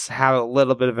does have a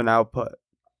little bit of an output.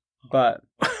 But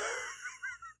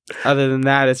other than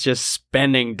that, it's just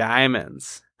spending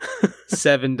diamonds.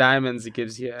 7 diamonds it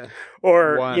gives you.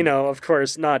 Or, 1. of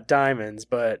course, not diamonds,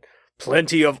 but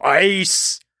plenty of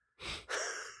ice.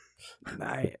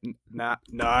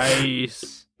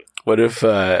 Nice. What if,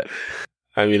 I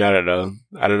don't know.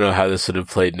 I don't know how this would have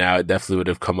played now. It definitely would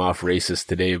have come off racist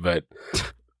today, but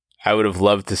I would have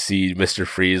loved to see Mr.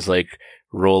 Freeze, like,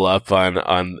 roll up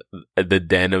on the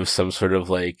den of some sort of,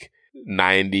 like,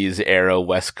 90s era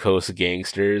West Coast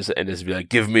gangsters and just be like,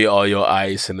 give me all your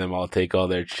ice, and then I'll take all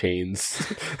their chains.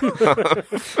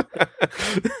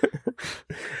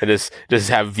 And just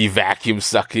have the vacuum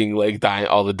sucking, like,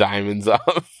 all the diamonds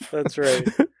off. That's right.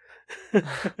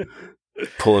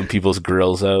 Pulling people's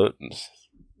grills out.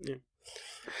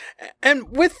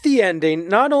 And with the ending,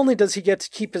 not only does he get to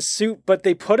keep his suit, but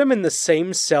they put him in the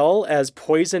same cell as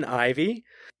Poison Ivy.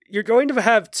 You're going to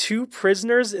have 2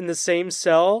 prisoners in the same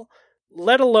cell,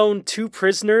 let alone 2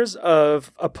 prisoners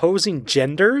of opposing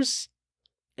genders.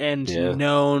 And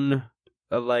known,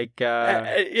 a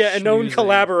known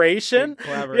collaboration.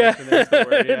 Collaboration is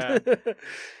the word,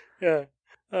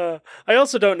 yeah. I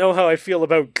also don't know how I feel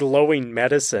about glowing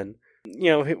medicine.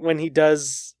 When he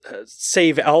does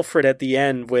save Alfred at the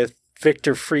end with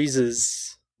Victor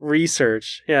Freeze's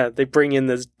research. Yeah, they bring in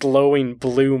this glowing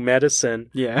blue medicine.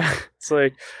 Yeah. It's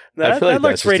like, I feel like that looks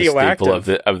that's just radioactive. a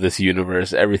staple of this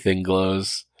universe. Everything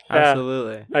glows.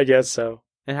 Absolutely. I guess so.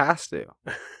 It has to.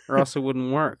 Or else it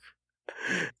wouldn't work.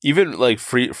 Even like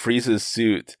Freeze's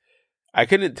suit, I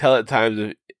couldn't tell at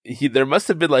times if there must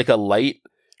have been like a light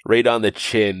right on the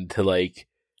chin to like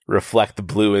reflect the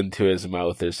blue into his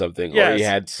mouth or something. Yes, or he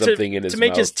had something in his mouth to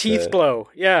make his teeth glow.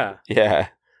 Yeah. Yeah.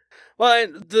 Well,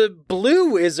 the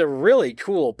blue is a really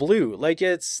cool blue. Like,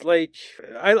 it's like,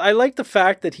 I like the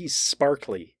fact that he's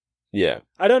sparkly. Yeah.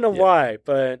 I don't know why,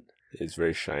 but it's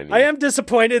very shiny. I am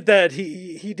disappointed that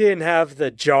he didn't have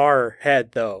the jar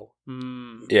head, though.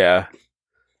 Yeah.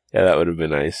 Yeah, that would have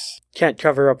been nice. Can't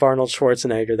cover up Arnold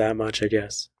Schwarzenegger that much, I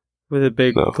guess. With a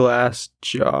big glass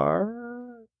jar?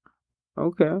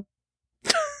 Okay.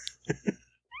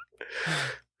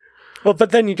 Well,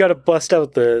 but then you gotta bust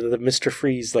out the Mr.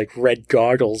 Freeze, like, red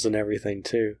goggles and everything,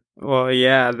 too. Well,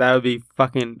 yeah, that would be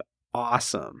fucking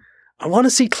awesome. I want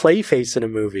to see Clayface in a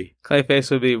movie.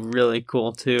 Clayface would be really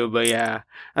cool, too, but yeah.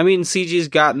 I mean, CG's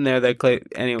gotten there, that Clay...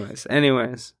 Anyways.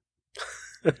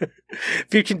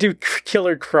 If you can do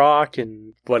Killer Croc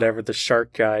and whatever the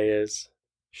shark guy is.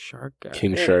 Shark guy?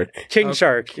 King Shark. King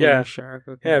Shark, King yeah. Shark,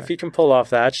 okay. Yeah, if you can pull off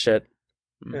that shit,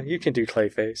 you can do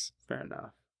Clayface. Fair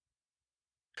enough.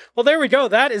 Well, there we go.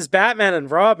 That is Batman and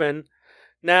Robin.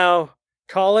 Now,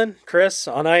 Colin, Chris,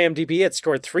 on IMDb, it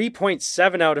scored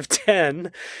 3.7 out of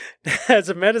 10. It has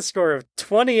a Metascore of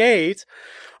 28.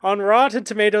 On Rotten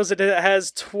Tomatoes, it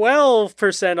has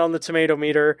 12% on the tomato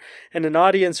meter and an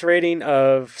audience rating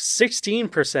of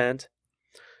 16%.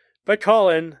 But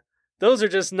Colin, those are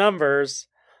just numbers.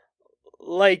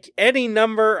 Like any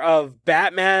number of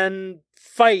Batman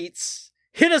fights,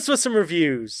 hit us with some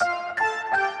reviews.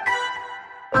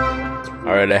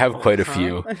 All right, I have quite a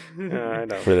few I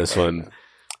know. for this one.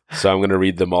 So I'm going to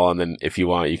read them all, and then if you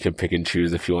want, you can pick and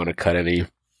choose if you want to cut any.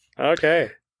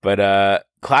 Okay. But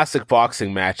Classic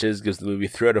Boxing Matches gives the movie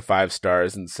 3 out of 5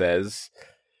 stars and says,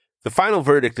 the final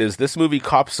verdict is this movie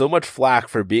cops so much flack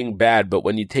for being bad, but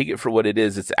when you take it for what it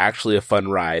is, it's actually a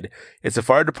fun ride. It's a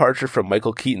far departure from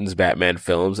Michael Keaton's Batman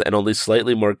films and only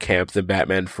slightly more camp than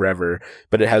Batman Forever,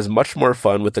 but it has much more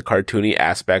fun with the cartoony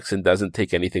aspects and doesn't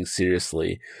take anything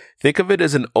seriously. Think of it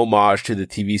as an homage to the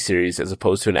TV series as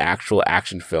opposed to an actual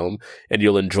action film, and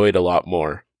you'll enjoy it a lot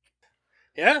more.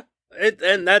 Yeah,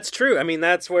 and that's true. I mean,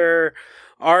 that's where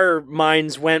our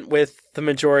minds went with the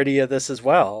majority of this as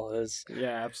well.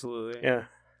 Yeah, absolutely. Yeah.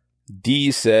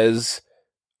 D says,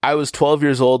 I was 12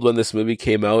 years old when this movie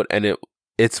came out, and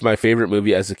it's my favorite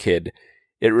movie as a kid.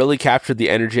 It really captured the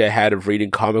energy I had of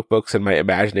reading comic books and my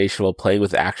imagination while playing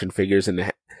with action figures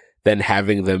and then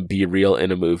having them be real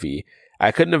in a movie.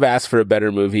 I couldn't have asked for a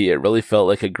better movie. It really felt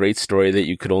like a great story that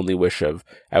you could only wish of.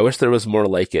 I wish there was more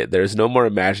like it. There is no more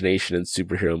imagination in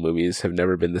superhero movies, have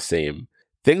never been the same.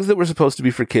 Things that were supposed to be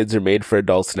for kids are made for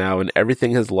adults now, and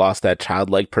everything has lost that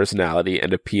childlike personality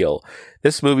and appeal.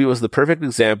 This movie was the perfect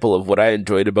example of what I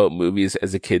enjoyed about movies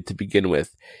as a kid to begin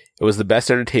with. It was the best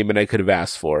entertainment I could have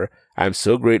asked for. I am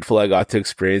so grateful I got to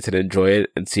experience and enjoy it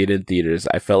and see it in theaters.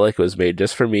 I felt like it was made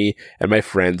just for me and my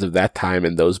friends of that time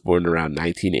and those born around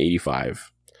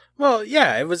 1985. Well,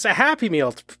 yeah, it was a Happy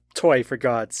Meal toy, for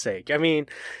God's sake. I mean,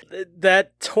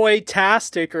 that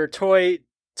toy-tastic or toy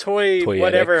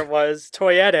whatever it was,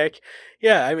 toyetic.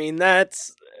 Yeah, I mean,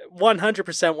 that's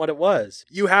 100% what it was.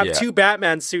 You have two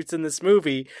Batman suits in this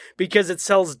movie because it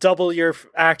sells double your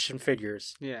action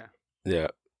figures. Yeah. Yeah.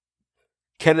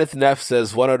 Kenneth Neff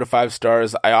says, 1 out of 5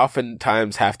 stars. I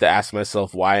oftentimes have to ask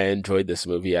myself why I enjoyed this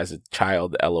movie as a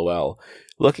child, LOL.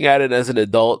 Looking at it as an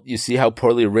adult, you see how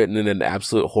poorly written and an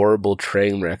absolute horrible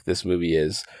train wreck this movie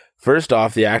is. First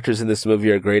off, the actors in this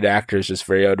movie are great actors, just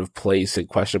very out of place and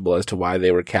questionable as to why they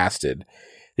were casted.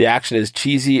 The action is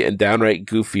cheesy and downright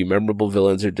goofy. Memorable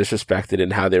villains are disrespected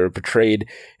in how they were portrayed,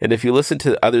 and if you listen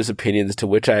to others' opinions, to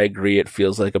which I agree, it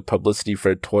feels like a publicity for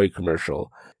a toy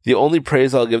commercial. The only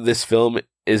praise I'll give this film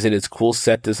is in its cool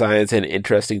set designs and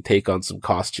interesting take on some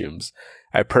costumes.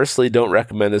 I personally don't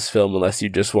recommend this film unless you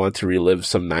just want to relive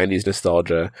some 90s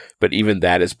nostalgia, but even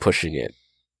that is pushing it.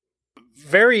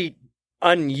 Very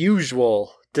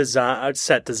unusual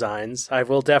set designs. I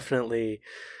will definitely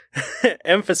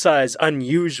emphasize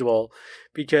unusual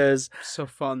because so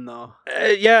fun though.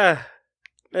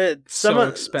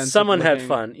 Someone had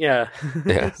fun. Yeah.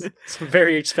 Some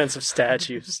very expensive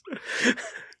statues.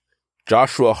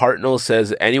 Joshua Hartnell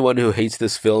says, anyone who hates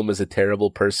this film is a terrible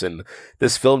person.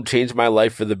 This film changed my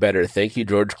life for the better. Thank you,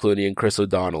 George Clooney and Chris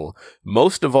O'Donnell.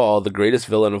 Most of all, the greatest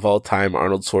villain of all time,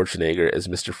 Arnold Schwarzenegger, as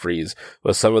Mr. Freeze,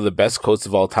 was some of the best quotes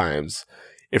of all times.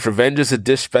 If revenge is a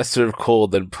dish best served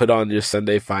cold, then put on your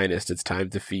Sunday finest. It's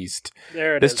time to feast.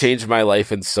 This changed my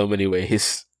life in so many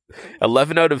ways.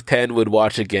 11 out of 10 would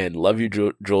watch again. Love you,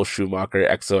 Joel Schumacher,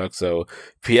 XOXO.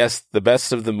 P.S. The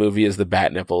best of the movie is the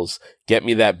bat nipples. Get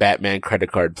me that Batman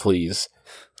credit card, please.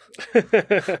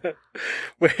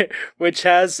 Which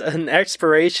has an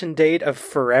expiration date of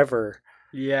forever.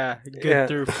 Yeah, good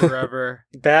through forever.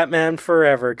 Batman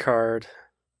Forever card.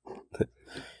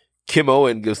 Kim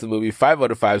Owen gives the movie 5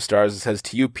 out of 5 stars and says,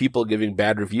 to you people giving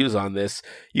bad reviews on this,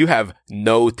 you have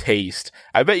no taste.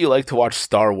 I bet you like to watch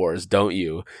Star Wars, don't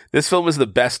you? This film is the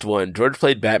best one. George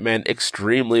played Batman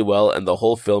extremely well, and the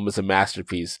whole film is a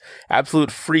masterpiece.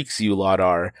 Absolute freaks you lot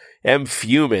are. Am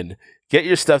fuming. Get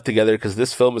your stuff together, because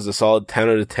this film is a solid 10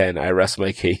 out of 10. I rest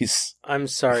my case. I'm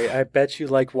sorry, I bet you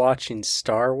like watching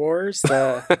Star Wars?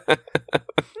 So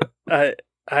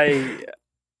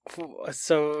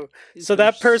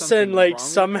that person like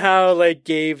somehow like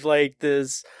gave like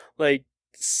this like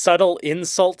subtle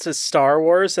insult to Star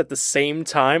Wars at the same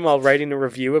time while writing a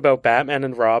review about Batman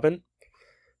and Robin.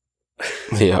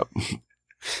 Yep.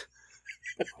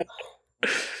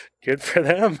 Good for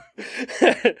them.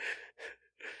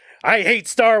 I hate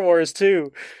Star Wars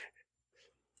too.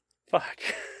 Fuck.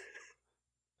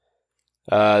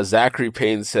 Zachary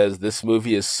Payne says, this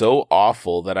movie is so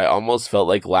awful that I almost felt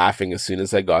like laughing as soon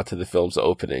as I got to the film's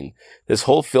opening. This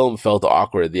whole film felt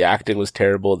awkward. The acting was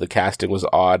terrible, the casting was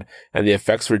odd, and the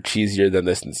effects were cheesier than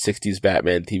this 60s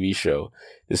Batman TV show.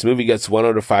 This movie gets 1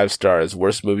 out of 5 stars,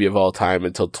 worst movie of all time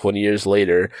until 20 years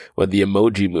later when the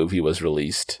Emoji Movie was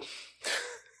released.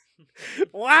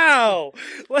 Wow!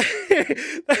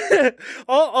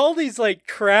 all these like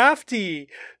crafty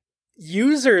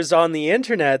users on the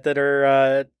internet that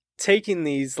are taking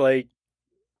these like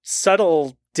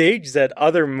subtle digs at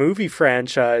other movie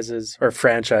franchises.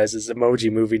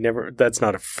 Emoji Movie, never, that's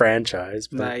not a franchise.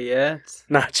 Not yet.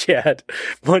 Not yet.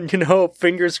 One can hope,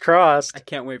 fingers crossed. I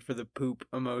can't wait for the poop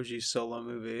emoji solo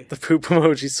movie. The poop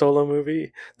emoji solo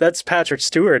movie? That's Patrick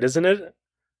Stewart, isn't it?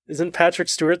 Isn't Patrick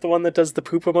Stewart the one that does the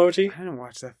poop emoji? I didn't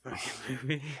watch that fucking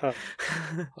movie. Oh.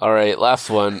 All right, last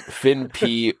one. Finn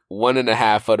P,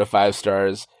 1.5 out of 5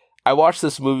 stars. I watched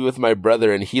this movie with my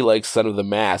brother, and he likes Son of the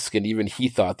Mask, and even he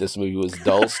thought this movie was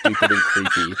dull, stupid, and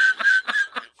creepy.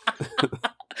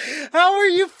 How are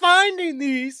you finding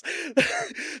these?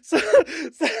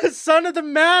 Son of the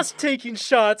Mask taking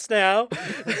shots now.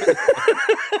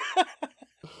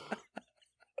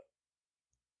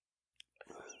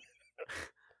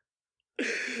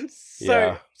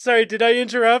 Sorry, did I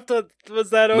interrupt?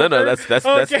 Was that over? No, that's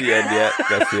the end, yeah.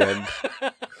 That's the end.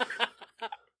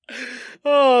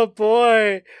 Oh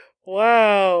boy.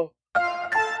 Wow.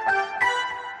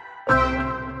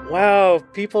 Wow,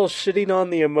 people shitting on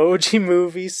the Emoji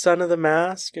Movie, Son of the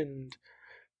Mask, and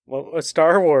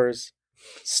Star Wars.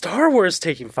 Star Wars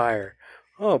taking fire.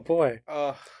 Oh boy.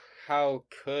 Oh, how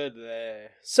could they?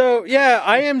 So yeah,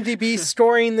 IMDb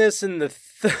scoring this in the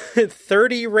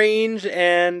 30 range,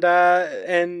 and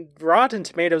Rotten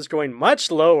Tomatoes going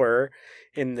much lower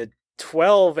in the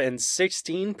 12 and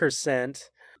 16%.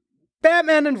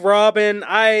 Batman and Robin,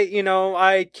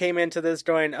 I came into this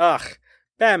going, ugh,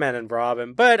 Batman and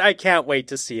Robin, but I can't wait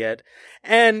to see it.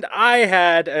 And I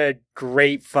had a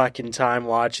great fucking time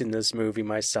watching this movie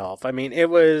myself. I mean,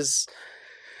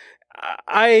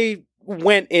 I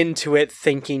went into it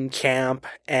thinking camp,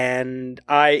 and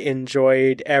I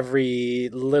enjoyed every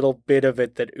little bit of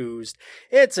it that oozed.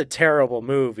 It's a terrible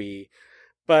movie,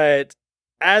 but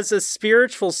as a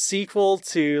spiritual sequel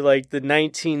to like the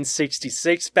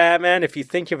 1966 Batman, if you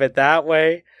think of it that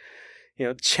way,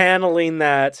 channeling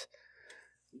that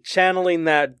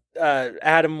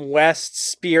Adam West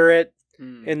spirit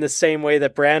in the same way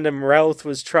that Brandon Routh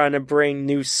was trying to bring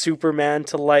New Superman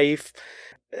to life.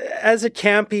 As a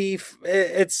campy,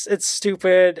 it's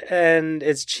stupid and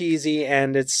it's cheesy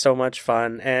and it's so much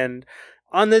fun. And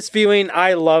on this viewing,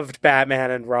 I loved Batman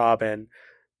and Robin,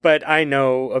 but I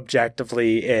know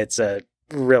objectively it's a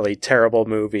really terrible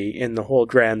movie in the whole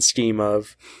grand scheme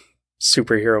of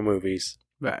superhero movies.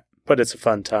 Right. But it's a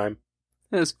fun time.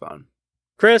 It's fun.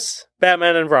 Chris,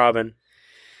 Batman and Robin.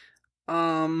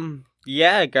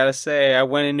 Yeah, I gotta say, I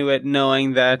went into it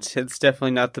knowing that it's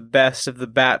definitely not the best of the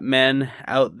Batmen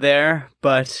out there,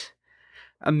 but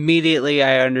immediately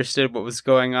I understood what was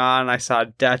going on. I saw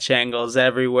Dutch angles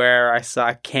everywhere. I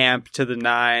saw camp to the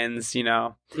nines,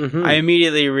 Mm-hmm. I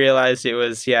immediately realized it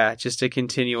was, just a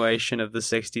continuation of the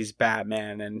 60s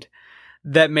Batman, and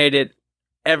that made it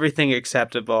everything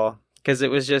acceptable. Because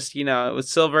it was just, it was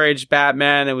Silver Age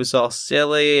Batman, it was all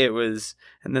silly,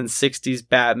 and then 60s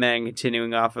Batman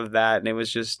continuing off of that, and it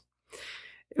was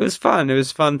fun. It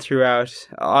was fun throughout.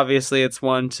 Obviously, it's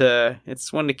one to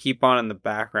keep on in the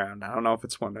background. I don't know if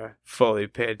it's one to fully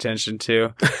pay attention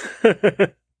to.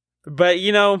 But,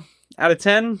 out of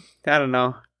 10, I don't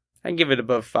know. I'd give it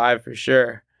above 5 for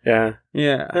sure. Yeah.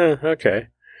 Yeah. Okay.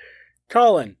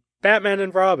 Colin, Batman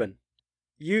and Robin.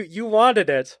 You wanted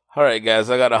it. All right,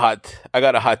 guys, I got a hot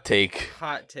take.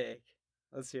 Hot take.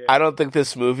 Let's hear it. I don't think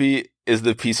this movie is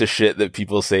the piece of shit that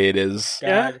people say it is.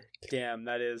 God damn,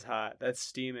 that is hot. That's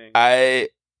steaming.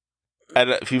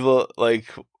 People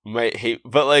might hate,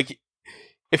 but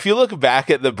if you look back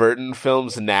at the Burton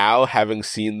films now, having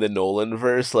seen the Nolan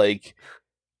verse, like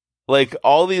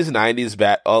all these 90s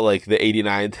the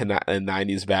 89 to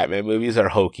 90s Batman movies are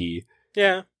hokey.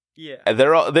 Yeah. Yeah. And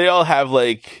they all have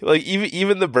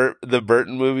even the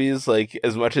Burton movies,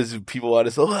 as much as people want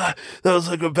to say, that was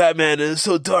like a Batman and it's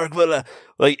so dark, but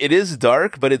it is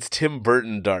dark, but it's Tim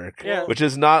Burton dark, which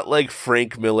is not like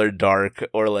Frank Miller dark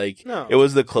or no. It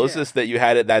was the closest that you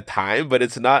had at that time, but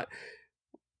it's not.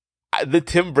 The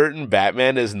Tim Burton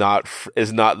Batman is not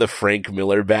the Frank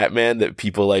Miller Batman that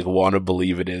people want to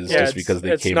believe it is just because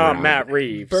they came around. It's not Matt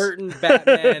Reeves. Burton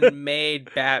Batman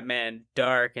made Batman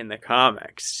dark in the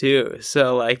comics too.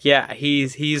 So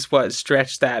he's what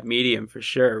stretched that medium for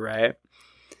sure, right?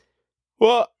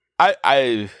 Well,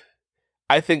 I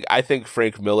think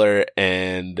Frank Miller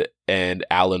and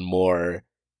Alan Moore,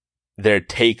 their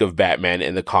take of Batman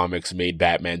in the comics made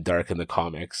Batman dark in the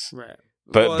comics. Right.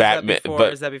 But Batman,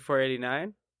 is that before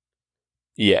 89?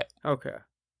 Yeah. Okay.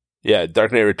 Yeah,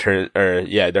 Dark Knight Returns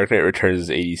is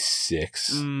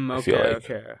 86. I feel like.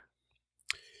 Okay.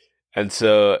 And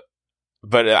so,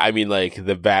 but I mean,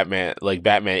 the Batman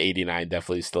 89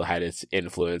 definitely still had its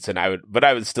influence, and I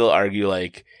would still argue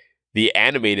the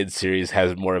animated series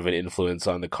has more of an influence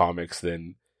on the comics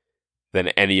than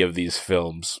any of these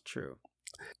films. True.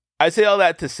 I say all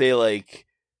that to say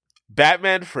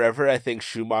Batman Forever, I think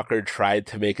Schumacher tried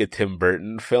to make a Tim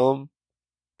Burton film.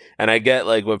 And I get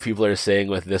what people are saying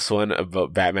with this one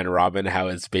about Batman and Robin, how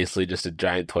it's basically just a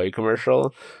giant toy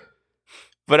commercial.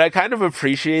 But I kind of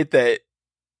appreciate that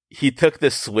he took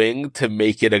the swing to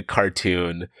make it a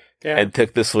cartoon and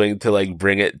took the swing to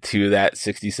bring it to that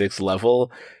 66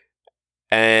 level.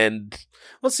 And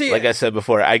like I said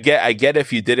before, I get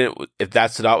if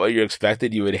that's not what you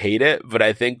expected, you would hate it. But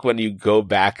I think when you go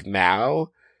back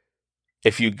now,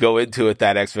 if you go into it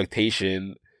that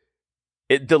expectation,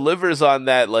 it delivers on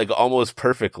that almost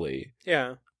perfectly.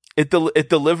 Yeah. It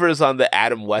delivers on the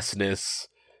Adam Westness,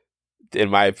 in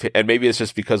my opinion, and maybe it's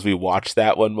just because we watched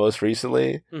that one most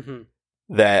recently. Mm-hmm.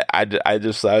 That I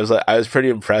was pretty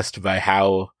impressed by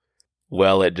how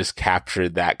well it just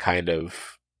captured that kind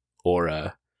of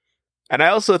aura. And I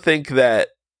also think that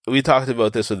we talked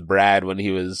about this with Brad when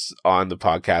he was on the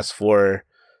podcast for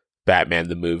Batman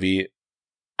the movie.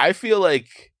 I feel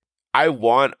like I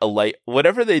want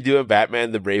whatever they do in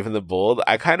Batman the Brave and the Bold,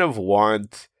 I kind of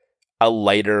want a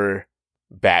lighter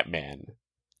Batman.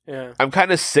 Yeah. I'm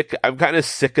kind of sick of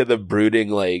the brooding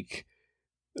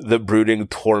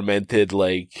tormented,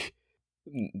 like,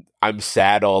 I'm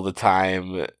sad all the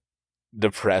time,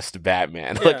 depressed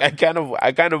Batman. Yeah. Like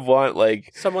I kind of want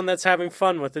like someone that's having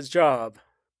fun with his job.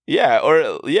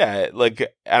 Like,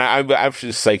 and I'm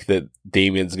just psyched that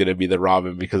Damian's gonna be the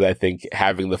Robin, because I think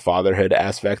having the fatherhood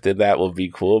aspect in that will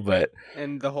be cool. But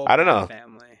and the whole I don't know.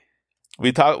 family.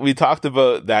 We talked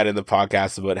about that in the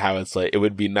podcast, about how it's like it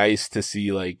would be nice to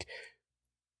see, like,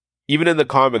 even in the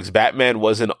comics, Batman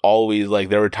wasn't always like,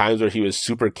 there were times where he was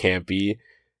super campy,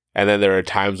 and then there were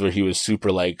times where he was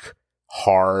super like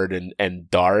hard and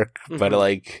dark. Mm-hmm. But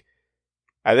like,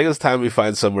 I think it's time we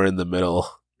find somewhere in the middle.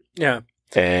 Yeah.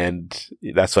 And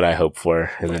that's what I hope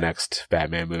for in the next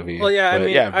Batman movie. Well, yeah,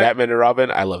 but, Batman and Robin,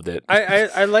 I loved it.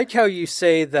 I like how you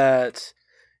say that,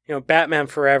 you know, Batman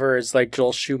Forever is like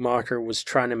Joel Schumacher was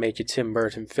trying to make a Tim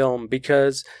Burton film,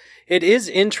 because it is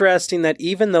interesting that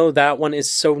even though that one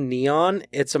is so neon,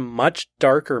 it's a much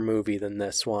darker movie than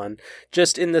this one.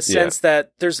 Just in the sense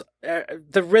that there's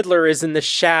the Riddler is in the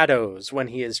shadows when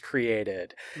he is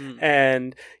created,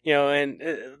 and you know, and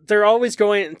they're always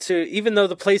going to, even though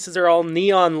the places are all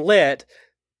neon lit,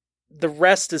 the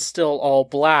rest is still all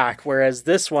black. Whereas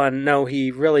this one, no,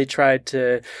 he really tried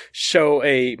to show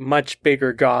a much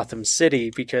bigger Gotham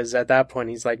City, because at that point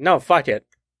he's like, no, fuck it.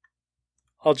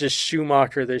 I'll just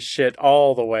Schumacher this shit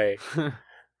all the way.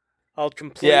 I'll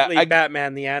completely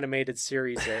Batman the animated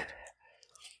series it.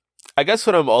 I guess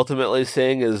what I'm ultimately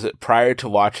saying is, prior to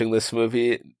watching this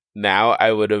movie, now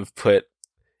I would have put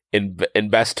in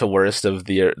best to worst of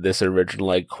this original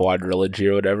like quadrilogy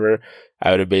or whatever,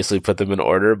 I would have basically put them in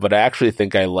order. But I actually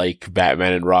think I like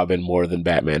Batman and Robin more than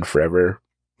Batman Forever.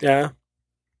 Yeah.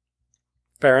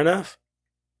 Fair enough.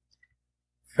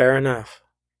 Fair enough.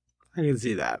 I can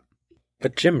see that.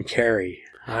 But Jim Carrey,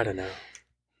 I don't know.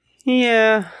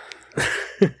 Yeah.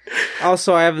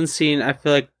 Also, I feel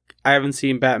like I haven't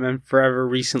seen Batman Forever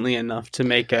recently enough to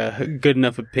make a good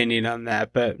enough opinion on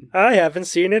that, but I haven't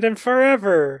seen it in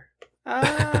forever. And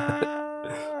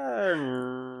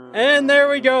there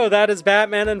we go. That is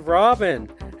Batman and Robin.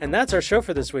 And that's our show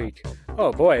for this week.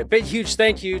 Oh boy, a big huge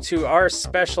thank you to our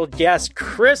special guest,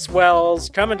 Chris Wells,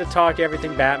 coming to talk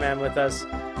everything Batman with us.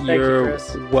 You're you,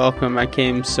 Chris. Welcome. I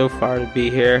came so far to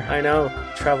be here. I know.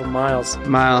 Travel miles.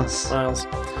 Miles.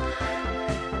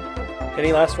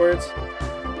 Any last words?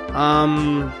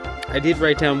 I did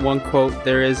write down one quote.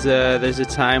 There's a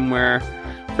time where,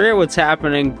 I forget what's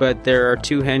happening, but there are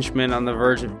two henchmen on the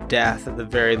verge of death at the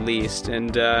very least,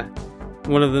 and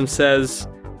one of them says,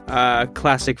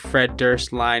 classic Fred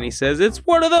Durst line, he says, "It's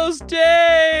one of those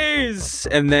days!"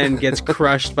 and then gets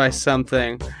crushed by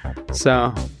something.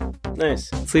 So,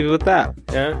 nice. Let's leave it with that.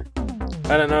 Yeah?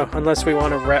 I don't know, unless we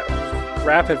want to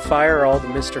rapid fire all the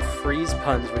Mr. Freeze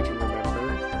puns we can remember.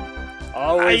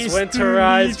 Always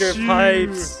winterize your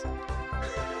pipes.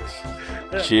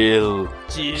 Chill.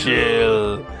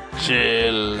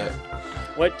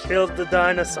 What killed the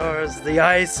dinosaurs? The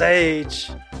Ice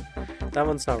Age. That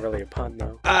one's not really a pun,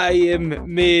 though. I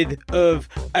am made of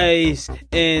ice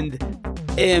and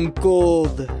am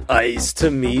gold. Ice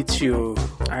to meet you.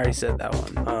 I already said that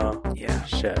one. Oh, yeah.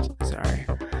 Shit. Sorry.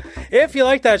 If you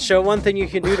like that show, one thing you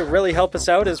can do to really help us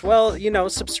out is, well, you know,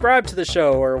 subscribe to the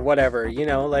show or whatever, you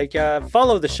know, like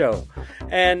follow the show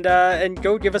and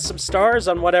go give us some stars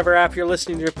on whatever app you're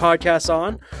listening to your podcast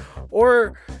on,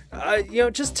 or, you know,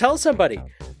 just tell somebody.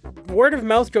 Word of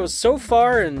mouth goes so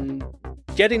far, and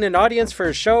getting an audience for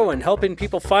a show and helping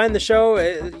people find the show,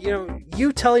 you know,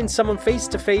 you telling someone face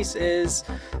to face it's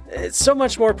so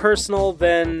much more personal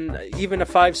than even a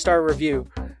 5-star review.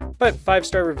 But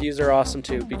 5-star reviews are awesome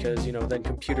too, because, you know, then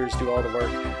computers do all the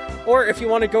work. Or if you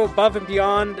want to go above and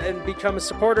beyond and become a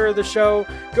supporter of the show,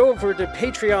 go over to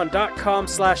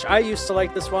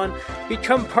patreon.com/IUsedToLikeThisOne,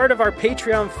 become part of our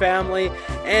Patreon family,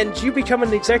 and you become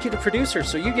an executive producer,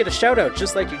 so you get a shout out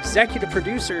just like executive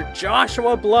producer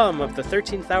Joshua Blum of the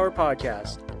 13th Hour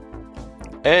Podcast.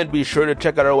 And be sure to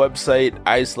check out our website,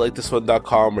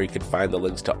 IUsedToLikeThisOne.com, where you can find the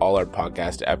links to all our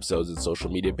podcast episodes and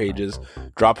social media pages.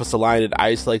 Drop us a line at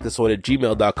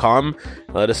IUsedToLikeThisOne@gmail.com.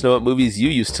 Let us know what movies you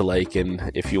used to like,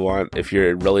 and if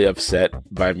you're really upset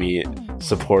by me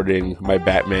supporting my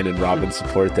Batman and Robin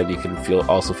support, then you can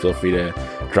also feel free to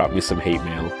drop me some hate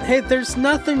mail. Hey, there's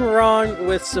nothing wrong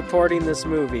with supporting this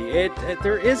movie.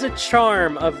 There is a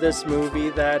charm of this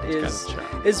movie that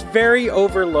is very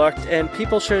overlooked, and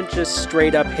people shouldn't just straight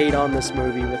straight up hate on this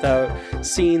movie without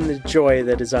seeing the joy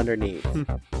that is underneath.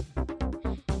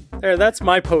 There, that's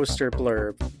my poster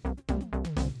blurb.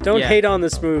 Don't hate on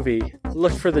this movie.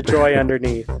 Look for the joy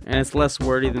underneath. And it's less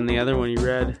wordy than the other one you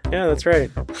read. Yeah, that's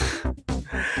right.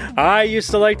 I Used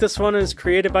to Like This One is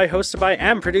created by, hosted by,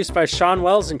 and produced by Sean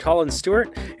Wells and Colin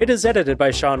Stewart. It is edited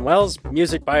by Sean Wells.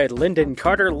 Music by Lyndon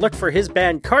Carter. Look for his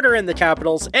band Carter in the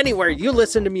Capitals anywhere you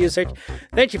listen to music.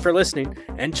 Thank you for listening,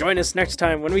 and join us next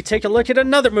time when we take a look at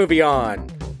another movie on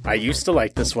I Used to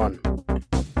Like This One.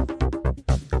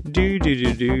 Do do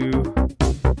do do.